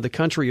to the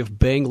country of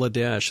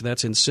Bangladesh.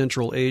 That's in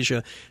Central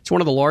Asia. It's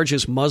one of the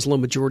largest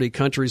Muslim-majority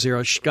countries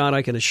there. Scott,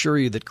 I can assure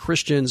you that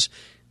Christians,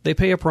 they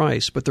pay a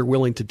price, but they're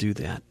willing to do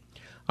that.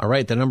 All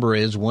right, the number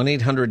is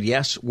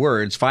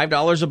 1-800-YES-WORDS.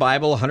 $5 a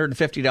Bible,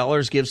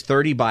 $150 gives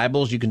 30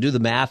 Bibles. You can do the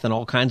math in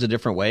all kinds of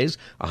different ways.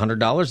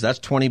 $100, that's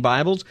 20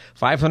 Bibles.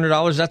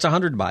 $500, that's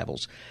 100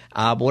 Bibles.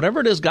 But whatever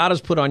it is God has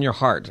put on your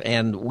heart,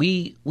 and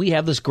we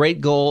have this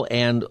great goal,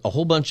 and a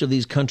whole bunch of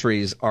these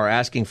countries are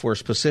asking for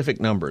specific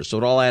numbers. So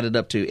it all added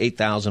up to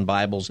 8,000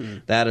 Bibles.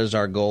 That is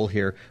our goal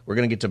here. We're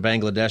going to get to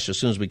Bangladesh as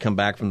soon as we come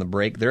back from the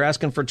break. They're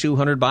asking for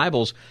 200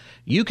 Bibles.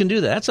 You can do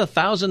that. That's a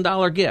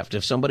 $1,000 gift.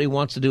 If somebody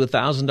wants to do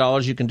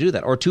 $1,000, you can can do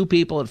that. Or 2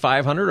 people at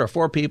 500, or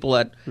 4 people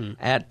at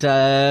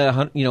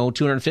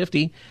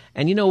 250.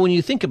 And when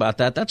you think about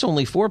that, that's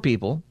only 4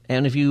 people.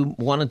 And if you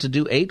wanted to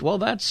do 8, well,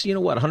 that's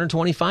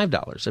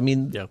 $125. I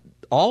mean,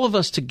 all of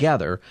us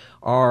together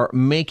are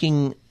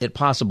making it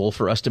possible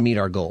for us to meet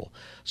our goal.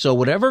 So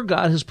whatever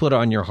God has put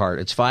on your heart,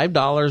 it's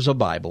 $5 a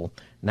Bible.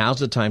 Now's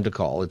the time to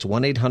call. It's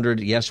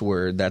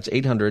 1-800-YES-WORD. That's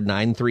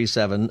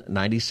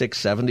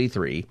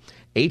 800-937-9673.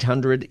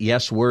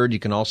 800-YES-WORD. You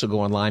can also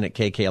go online at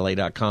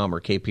kkla.com or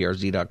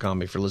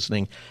kprz.com if you're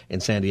listening in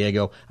San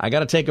Diego. I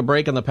got to take a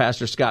break on the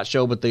Pastor Scott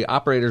Show, but the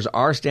operators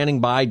are standing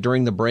by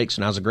during the break,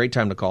 so now's a great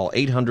time to call.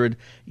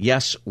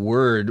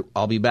 800-YES-WORD.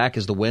 I'll be back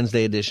as the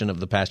Wednesday edition of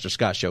the Pastor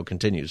Scott Show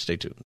continues. Stay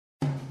tuned.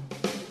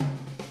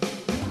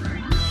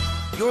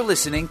 You're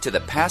listening to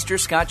the Pastor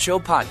Scott Show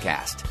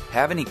podcast.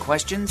 Have any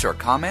questions or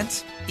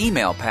comments?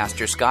 Email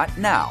Pastor Scott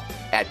now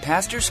at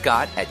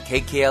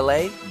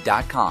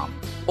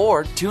pastorscott@kkla.com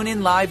or tune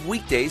in live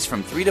weekdays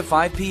from 3 to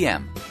 5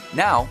 p.m.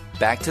 Now,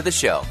 back to the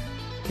show.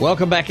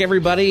 Welcome back,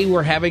 everybody.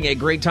 We're having a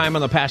great time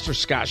on the Pastor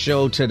Scott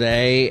Show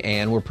today,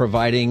 and we're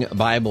providing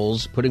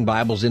Bibles, putting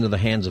Bibles into the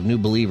hands of new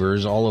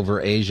believers all over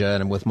Asia.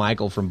 And I'm with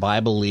Michael from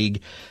Bible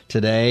League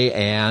today.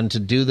 And to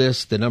do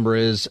this, the number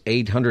is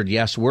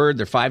 800-YES-WORD.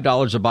 They're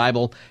 $5 a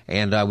Bible,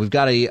 and we've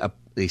got a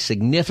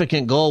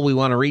significant goal we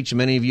want to reach.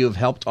 Many of you have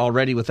helped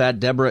already with that.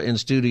 Deborah in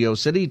Studio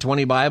City,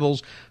 20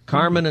 Bibles.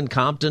 Carmen in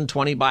Compton,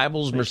 20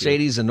 Bibles.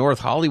 Mercedes in North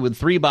Hollywood,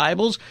 3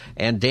 Bibles.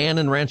 And Dan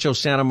in Rancho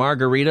Santa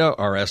Margarita,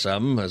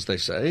 RSM, as they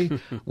say,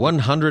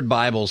 100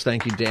 Bibles.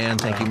 Thank you, Dan.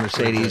 Thank you,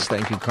 Mercedes.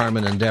 Thank you,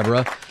 Carmen and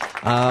Deborah.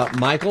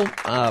 Michael,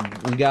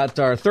 we got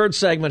our third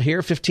segment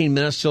here, 15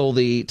 minutes till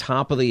the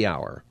top of the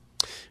hour.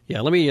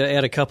 Yeah, let me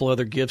add a couple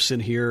other gifts in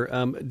here.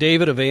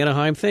 David of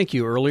Anaheim, thank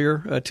you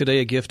earlier today,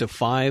 a gift of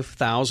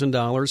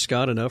 $5,000.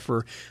 Scott, enough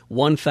for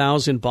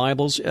 1,000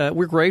 Bibles.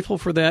 We're grateful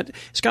for that.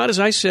 Scott, as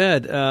I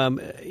said,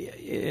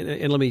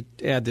 and let me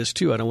add this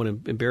too, I don't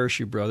want to embarrass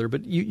you, brother,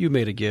 but you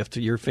made a gift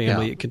to your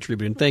family,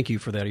 contributed, and thank you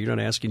for that. You're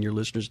not asking your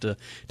listeners to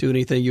do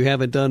anything you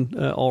haven't done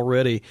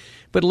already.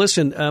 But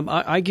listen,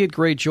 I get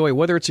great joy,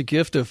 whether it's a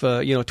gift of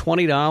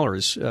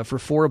 $20 for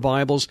 4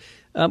 Bibles,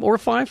 or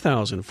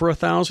 $5,000 for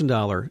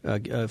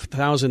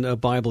 $1,000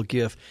 Bible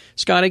gift.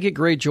 Scott, I get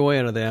great joy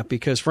out of that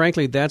because,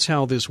 frankly, that's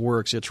how this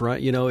works. It's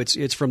right,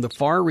 it's from the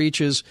far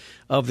reaches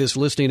of this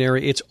listening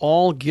area. It's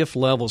all gift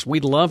levels.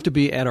 We'd love to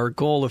be at our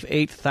goal of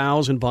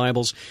 8,000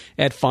 Bibles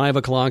at 5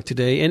 o'clock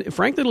today. And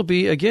frankly, it'll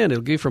be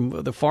from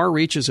the far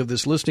reaches of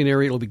this listening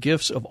area. It'll be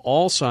gifts of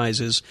all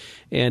sizes.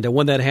 And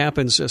when that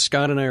happens,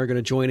 Scott and I are going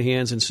to join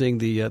hands and sing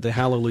the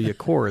Hallelujah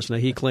chorus. Now,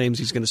 he claims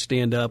he's going to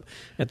stand up.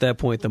 At that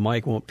point, the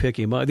mic won't pick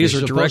him up. These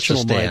are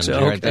directional mics.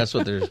 Okay. Right, that's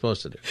what they're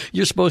supposed to do.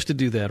 You're supposed to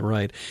do that,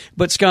 right?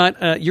 But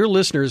Scott, your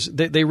listeners,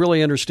 they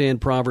really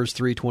understand Proverbs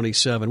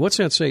 3:27. What's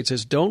that say? It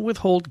says, "Don't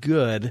withhold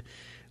good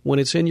when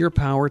it's in your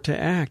power to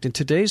act." And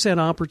today's that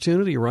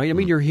opportunity, right? I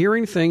mean, you're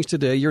hearing things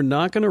today you're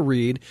not going to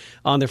read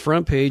on the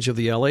front page of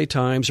the LA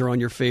Times or on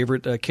your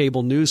favorite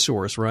cable news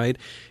source, right?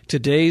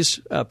 Today's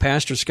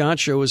Pastor Scott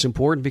Show is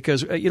important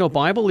because,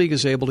 Bible League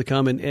is able to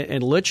come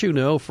and let you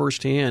know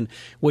firsthand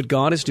what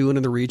God is doing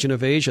in the region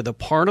of Asia, the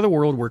part of the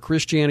world where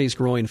Christianity is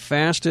growing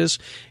fastest.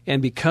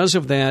 And because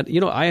of that,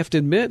 I have to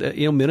admit,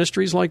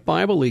 ministries like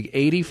Bible League,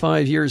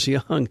 85 years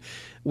young,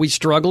 we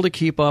struggle to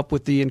keep up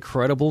with the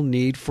incredible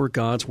need for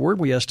God's Word.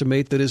 We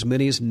estimate that as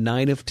many as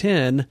 9 of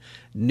 10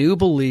 new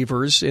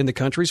believers in the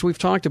countries we've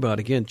talked about,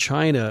 again,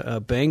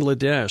 China,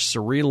 Bangladesh,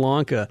 Sri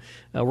Lanka.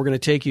 We're going to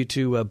take you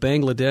to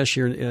Bangladesh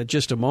here in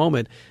just a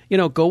moment.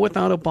 Go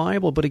without a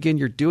Bible, but again,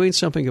 you're doing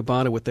something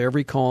about it with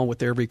every call,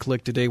 with every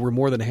click today. We're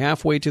more than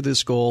halfway to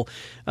this goal.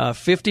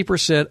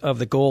 50% of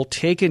the goal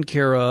taken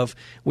care of.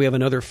 We have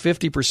another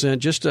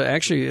 50%,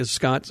 actually, as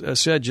Scott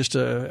said, just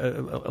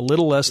a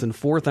little less than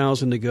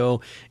 4,000 to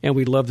go. And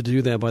we'd love to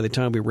do that by the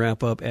time we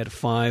wrap up at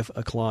 5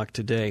 o'clock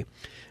today.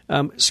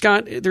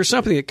 Scott, there's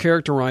something that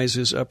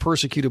characterizes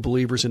persecuted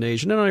believers in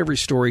Asia. Not every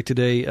story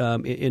today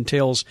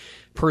entails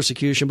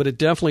persecution, but it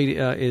definitely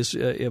is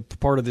a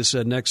part of this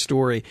next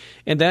story.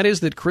 And that is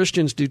that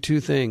Christians do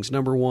 2 things.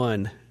 Number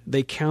 1,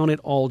 they count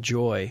it all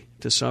joy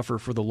to suffer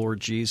for the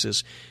Lord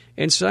Jesus.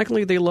 And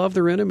secondly, they love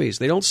their enemies.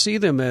 They don't see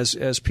them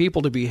as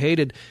people to be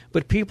hated,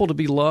 but people to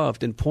be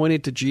loved and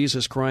pointed to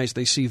Jesus Christ.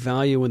 They see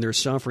value in their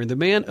suffering. The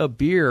man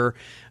Abir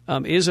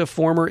is a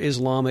former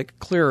Islamic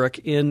cleric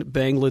in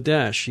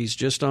Bangladesh. He's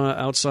just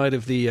outside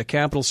of the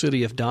capital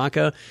city of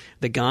Dhaka,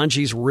 the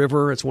Ganges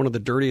River. It's one of the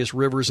dirtiest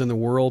rivers in the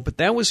world, but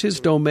that was his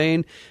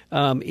domain.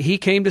 He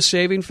came to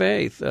saving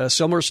faith. A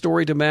similar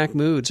story to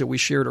Mahmoud's that we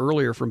shared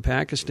earlier from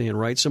Pakistan,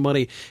 right?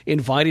 Somebody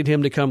invited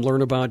him to come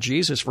learn about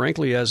Jesus.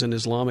 Frankly, as an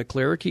Islamic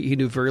cleric, he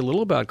knew very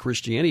little about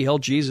Christianity. He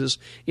held Jesus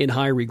in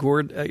high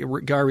regard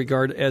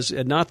as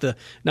not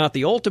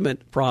the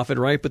ultimate prophet,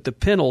 right, but the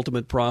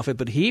penultimate prophet.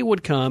 But he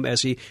would come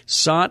as he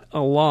sought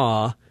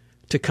Allah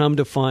to come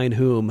to find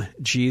whom?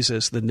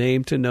 Jesus. The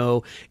name to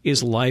know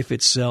is life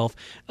itself.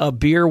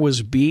 Abir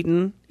was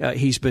beaten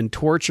He's been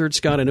tortured.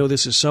 Scott, I know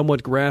this is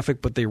somewhat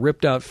graphic, but they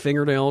ripped out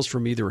fingernails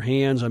from either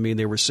hands. I mean,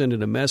 they were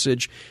sending a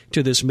message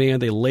to this man.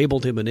 They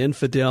labeled him an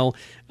infidel.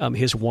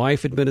 His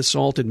wife had been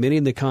assaulted. Many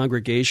in the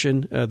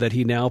congregation that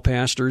he now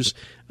pastors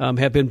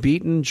have been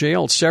beaten,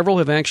 jailed. Several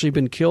have actually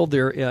been killed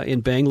there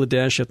in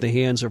Bangladesh at the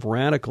hands of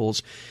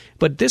radicals.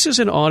 But this is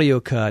an audio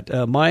cut.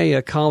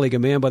 My colleague, a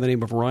man by the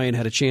name of Ryan,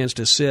 had a chance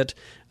to sit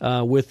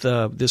with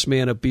this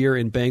man Abir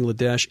in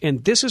Bangladesh,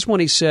 and this is what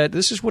he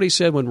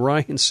said when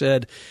Ryan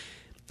said,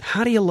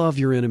 "How do you love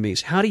your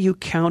enemies? How do you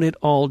count it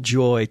all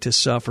joy to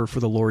suffer for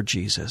the Lord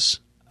Jesus?"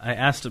 I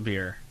asked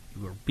Abir,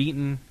 "You were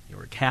beaten, you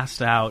were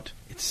cast out.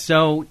 It's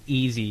so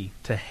easy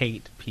to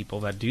hate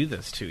people that do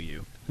this to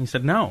you." And he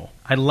said, "No,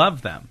 I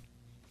love them."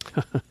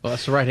 Well,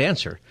 that's the right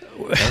answer,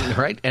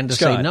 right? And to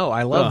Scott, say no,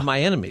 I love my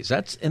enemies.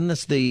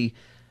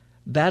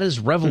 That is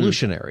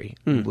revolutionary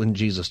when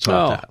Jesus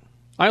taught that.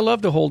 I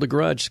love to hold a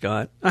grudge,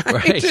 Scott. I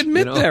Right, hate to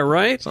admit that,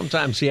 right?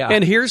 Sometimes, yeah.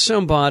 And here's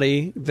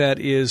somebody that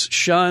is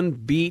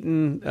shunned,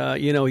 beaten,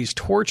 he's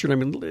tortured. I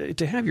mean,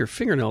 to have your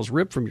fingernails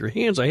ripped from your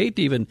hands,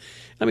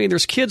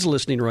 there's kids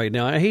listening right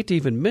now. I hate to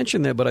even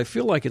mention that, but I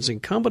feel like it's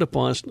incumbent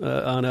upon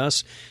on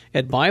us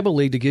at Bible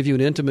League to give you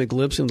an intimate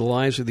glimpse into the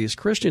lives of these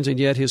Christians. And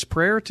yet his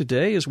prayer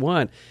today is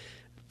what?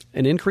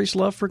 An increased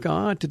love for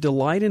God, to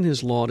delight in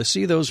His law, to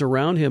see those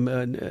around him,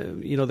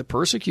 that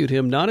persecute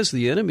him, not as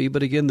the enemy,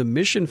 but again, the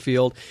mission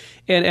field.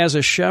 And as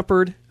a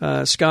shepherd,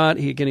 Scott,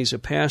 he's a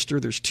pastor.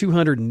 There's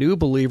 200 new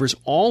believers.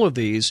 All of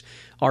these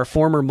are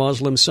former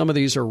Muslims. Some of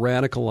these are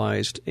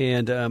radicalized,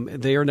 and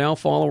they are now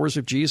followers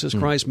of Jesus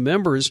Christ,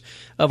 members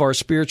of our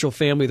spiritual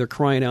family. They're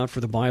crying out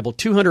for the Bible.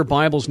 200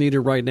 Bibles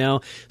needed right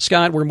now.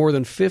 Scott, we're more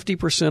than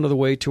 50% of the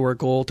way to our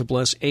goal to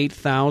bless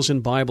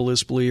 8,000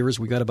 Bible-less believers.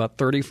 We got about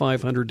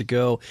 3,500 to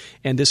go,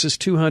 and this is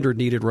 200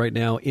 needed right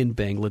now in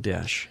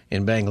Bangladesh.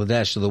 In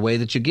Bangladesh. So the way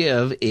that you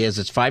give is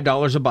it's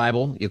 $5 a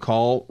Bible. You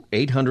call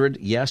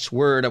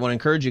 800-YES-WORD. I want to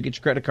encourage you to get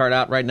your credit card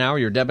out right now or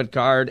your debit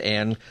card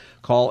and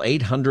call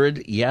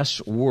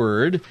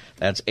 800-YES-WORD.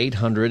 That's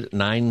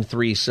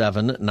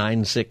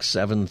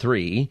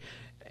 800-937-9673.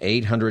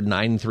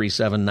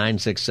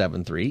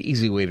 800-937-9673.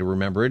 Easy way to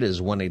remember it is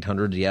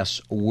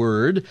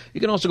 1-800-YES-WORD. You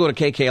can also go to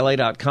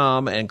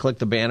kkla.com and click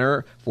the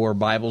banner for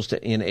Bibles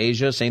in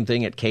Asia. Same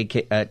thing at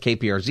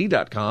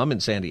kprz.com in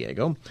San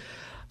Diego.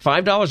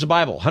 $5 a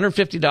Bible,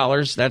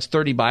 $150. That's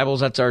 30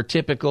 Bibles. That's our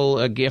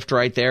typical gift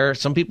right there.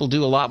 Some people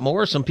do a lot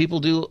more. Some people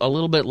do a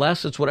little bit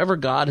less. It's whatever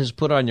God has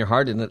put on your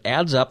heart, and it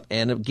adds up,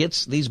 and it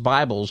gets these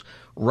Bibles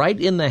right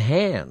in the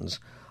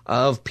hands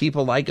of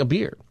people like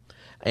Abir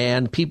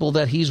and people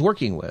that he's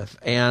working with.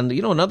 And,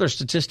 another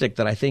statistic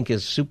that I think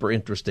is super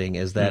interesting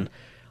is that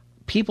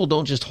people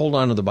don't just hold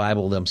on to the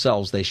Bible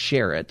themselves. They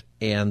share it.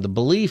 And the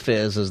belief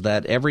is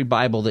that every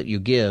Bible that you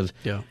give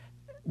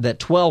that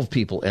 12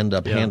 people end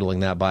up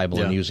handling that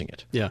Bible and using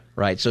it. Yeah.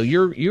 Right. So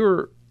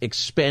you're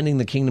expanding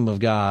the kingdom of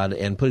God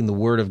and putting the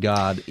Word of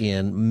God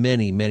in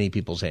many, many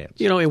people's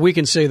hands. And we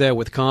can say that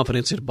with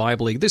confidence at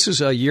Bible League. This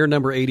is year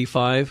number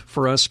 85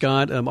 for us,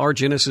 Scott. Our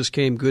Genesis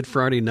came Good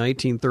Friday,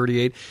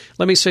 1938.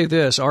 Let me say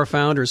this. Our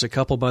founders, a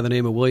couple by the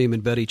name of William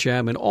and Betty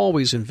Chapman,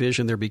 always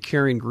envisioned there'd be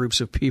caring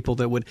groups of people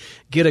that would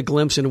get a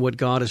glimpse into what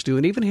God is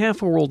doing, even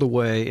half a world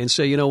away, and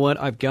say, you know what,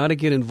 I've got to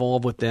get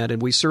involved with that.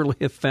 And we certainly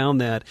have found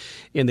that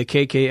in the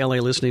KKLA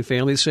listening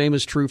family. The same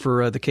is true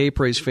for the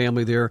K-Praise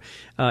family there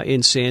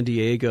in San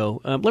Diego.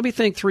 Let me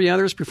thank three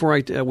others before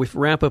we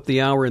wrap up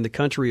the hour in the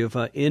country of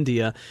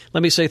India.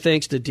 Let me say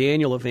thanks to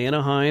Daniel of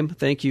Anaheim.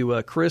 Thank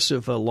you, Chris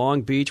of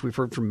Long Beach. We've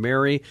heard from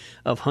Mary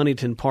of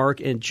Huntington Park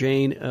and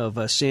Jane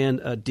of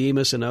San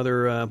Dimas. And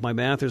my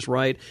math is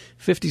right,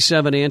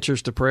 57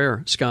 answers to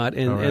prayer, Scott.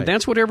 And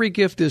that's what every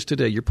gift is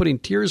today. You're putting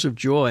tears of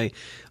joy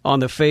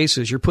on the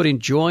faces. You're putting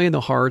joy in the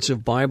hearts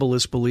of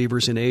Bible-less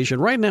believers in Asia.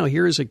 And right now,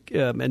 here is a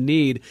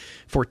need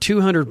for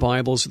 200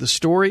 Bibles. The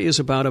story is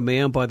about a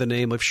man by the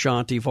name of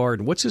Shanti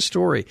Varden. What's his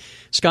story?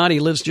 Scott, he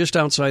lives just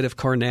outside of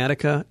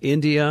Karnataka,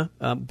 India,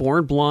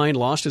 born blind,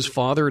 lost his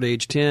father at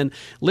age 10,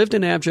 lived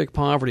in abject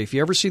poverty. If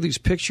you ever see these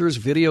pictures,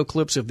 video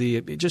clips of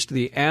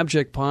the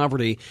abject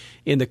poverty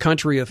in the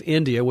country of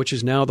India, which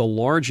is now the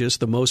largest,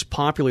 the most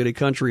populated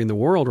country in the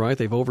world, right?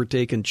 They've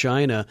overtaken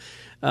China.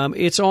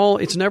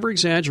 It's never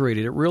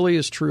exaggerated. It really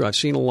is true. I've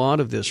seen a lot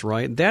of this,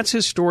 right? That's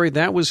his story.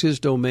 That was his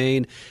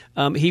domain.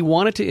 He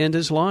wanted to end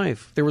his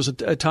life. There was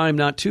a time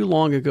not too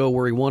long ago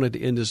where he wanted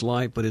to end his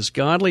life, but his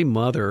godly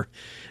mother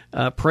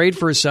prayed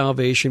for his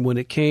salvation. When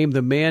it came,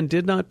 the man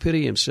did not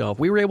pity himself.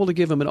 We were able to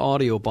give him an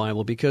audio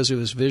Bible because of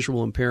his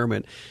visual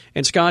impairment.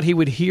 And Scott, he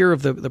would hear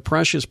of the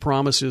precious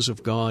promises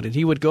of God, and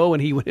he would go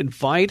and he would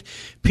invite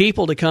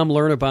people to come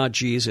learn about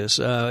Jesus.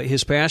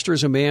 His pastor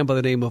is a man by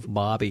the name of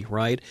Bobby,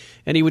 right?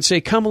 And he would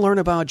say, come learn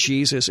about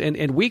Jesus.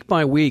 And week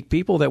by week,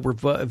 people that were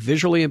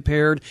visually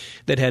impaired,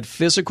 that had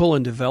physical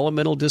and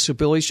developmental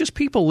disabilities, just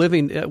people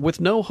living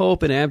with no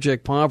hope and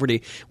abject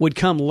poverty, would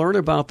come learn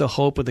about the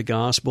hope of the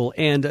gospel.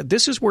 And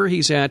this is where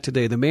he's at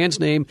today. The man's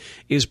name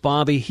is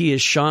Bobby. He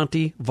is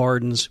Shanti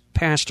Varden's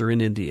pastor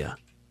in India.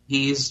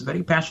 He's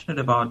very passionate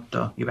about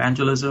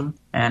evangelism,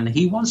 and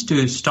he wants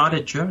to start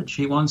a church.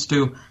 He wants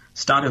to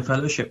start a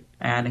fellowship,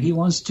 and he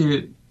wants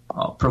to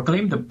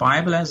proclaim the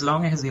Bible as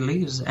long as he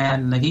lives.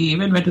 And he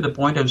even went to the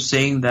point of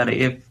saying that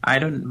if I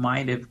don't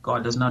mind if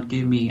God does not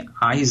give me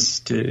eyes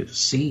to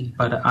see,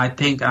 but I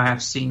think I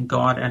have seen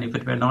God, and if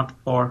it were not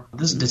for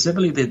this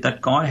disability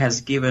that God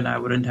has given, I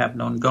wouldn't have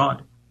known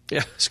God.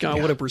 Yeah, Scott,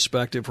 what a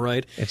perspective,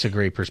 right? It's a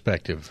great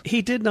perspective.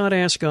 He did not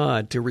ask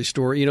God to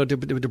restore, to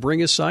bring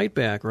his sight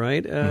back,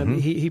 right?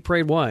 He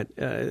prayed what?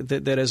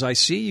 That as I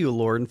see you,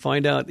 Lord, and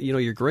find out,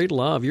 your great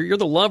love, you're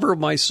the lover of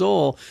my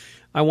soul,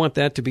 I want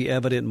that to be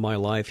evident in my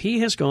life. He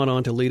has gone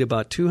on to lead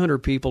about 200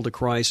 people to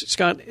Christ.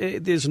 Scott,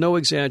 there's no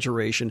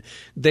exaggeration.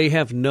 They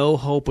have no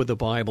hope with the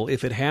Bible.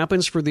 If it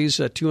happens for these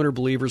 200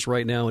 believers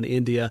right now in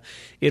India,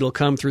 it'll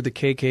come through the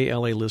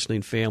KKLA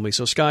listening family.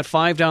 So, Scott,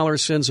 $5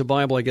 sends a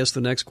Bible. I guess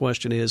the next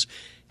question is,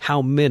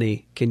 how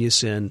many can you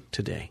send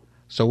today?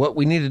 So what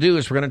we need to do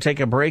is we're going to take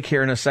a break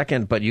here in a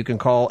second, but you can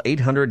call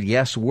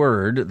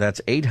 800-YES-WORD.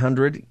 That's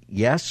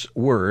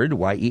 800-YES-WORD,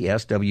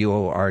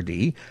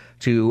 YESWORD,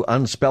 to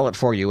unspell it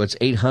for you. It's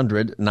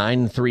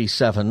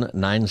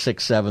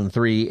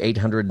 800-937-9673,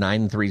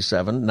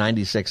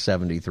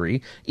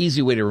 800-937-9673.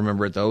 Easy way to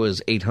remember it, though,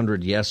 is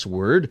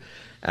 800-YES-WORD.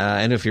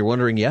 And if you're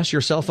wondering, yes,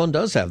 your cell phone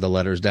does have the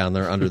letters down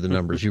there under the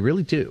numbers. You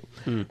really do.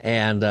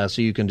 And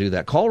so you can do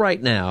that. Call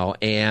right now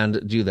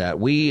and do that.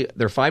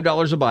 They're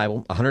 $5 a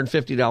Bible.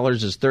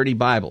 $150 is 30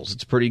 Bibles.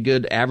 It's a pretty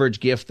good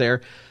average gift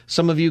there.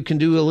 Some of you can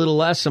do a little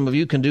less. Some of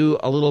you can do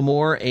a little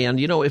more.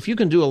 And, if you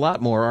can do a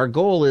lot more, our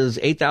goal is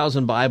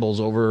 8,000 Bibles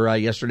over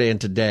yesterday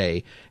and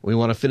today. We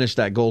want to finish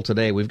that goal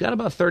today. We've got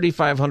about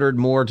 3,500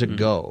 more to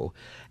go.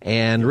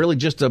 And really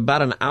just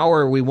about an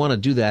hour, we want to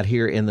do that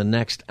here in the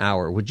next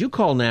hour. Would you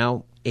call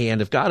now?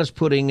 And if God is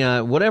putting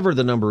whatever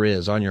the number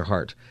is on your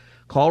heart,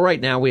 call right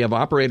now. We have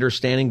operators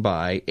standing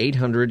by.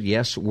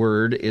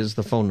 800-YES-WORD is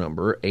the phone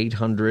number,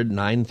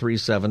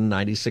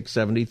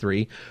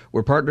 800-937-9673.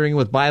 We're partnering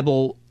with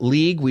Bible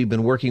League. We've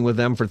been working with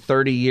them for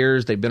 30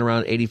 years. They've been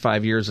around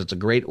 85 years. It's a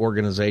great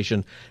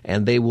organization,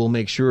 and they will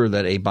make sure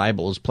that a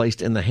Bible is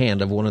placed in the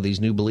hand of one of these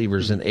new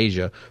believers in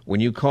Asia when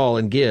you call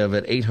and give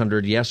at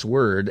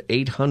 800-YES-WORD,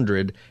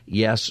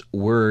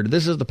 800-YES-WORD.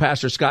 This is the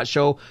Pastor Scott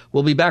Show.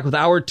 We'll be back with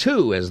Hour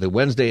 2 as the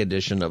Wednesday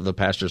edition of the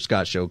Pastor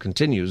Scott Show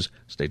continues.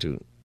 Stay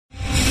tuned.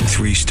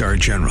 3-star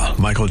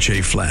General Michael J.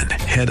 Flynn,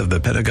 head of the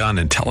Pentagon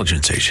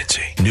Intelligence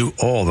Agency, knew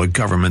all the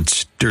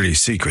government's dirty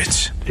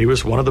secrets. He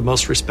was one of the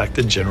most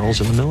respected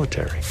generals in the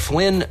military.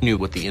 Flynn knew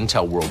what the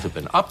intel world had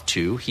been up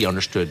to. He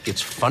understood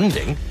its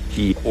funding.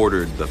 He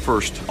ordered the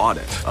first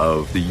audit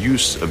of the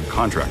use of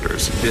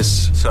contractors.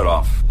 This set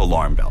off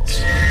alarm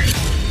bells.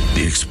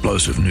 The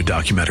explosive new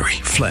documentary,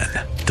 Flynn,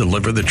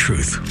 Deliver the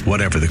Truth,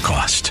 Whatever the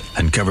Cost,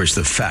 uncovers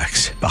the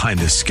facts behind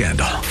this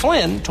scandal.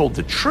 Flynn told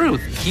the truth.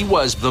 He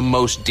was the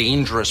most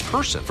dangerous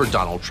person for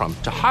Donald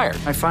Trump to hire.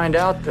 I find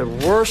out the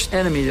worst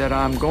enemy that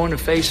I'm going to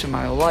face in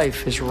my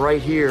life is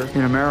right here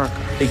in America.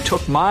 They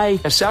took my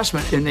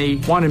assessment and they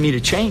wanted me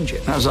to change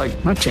it. And I was like,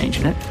 I'm not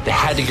changing it. They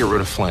had to get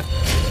rid of Flynn.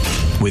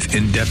 With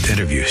in-depth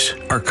interviews,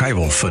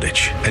 archival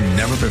footage, and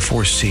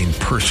never-before-seen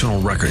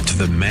personal records of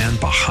the man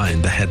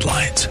behind the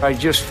headlines. I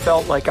just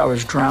felt like I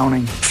was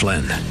drowning.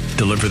 Flynn,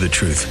 Deliver the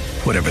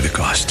Truth, Whatever the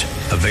Cost.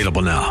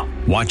 Available now.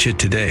 Watch it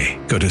today.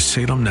 Go to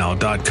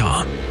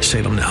salemnow.com.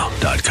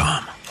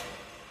 salemnow.com.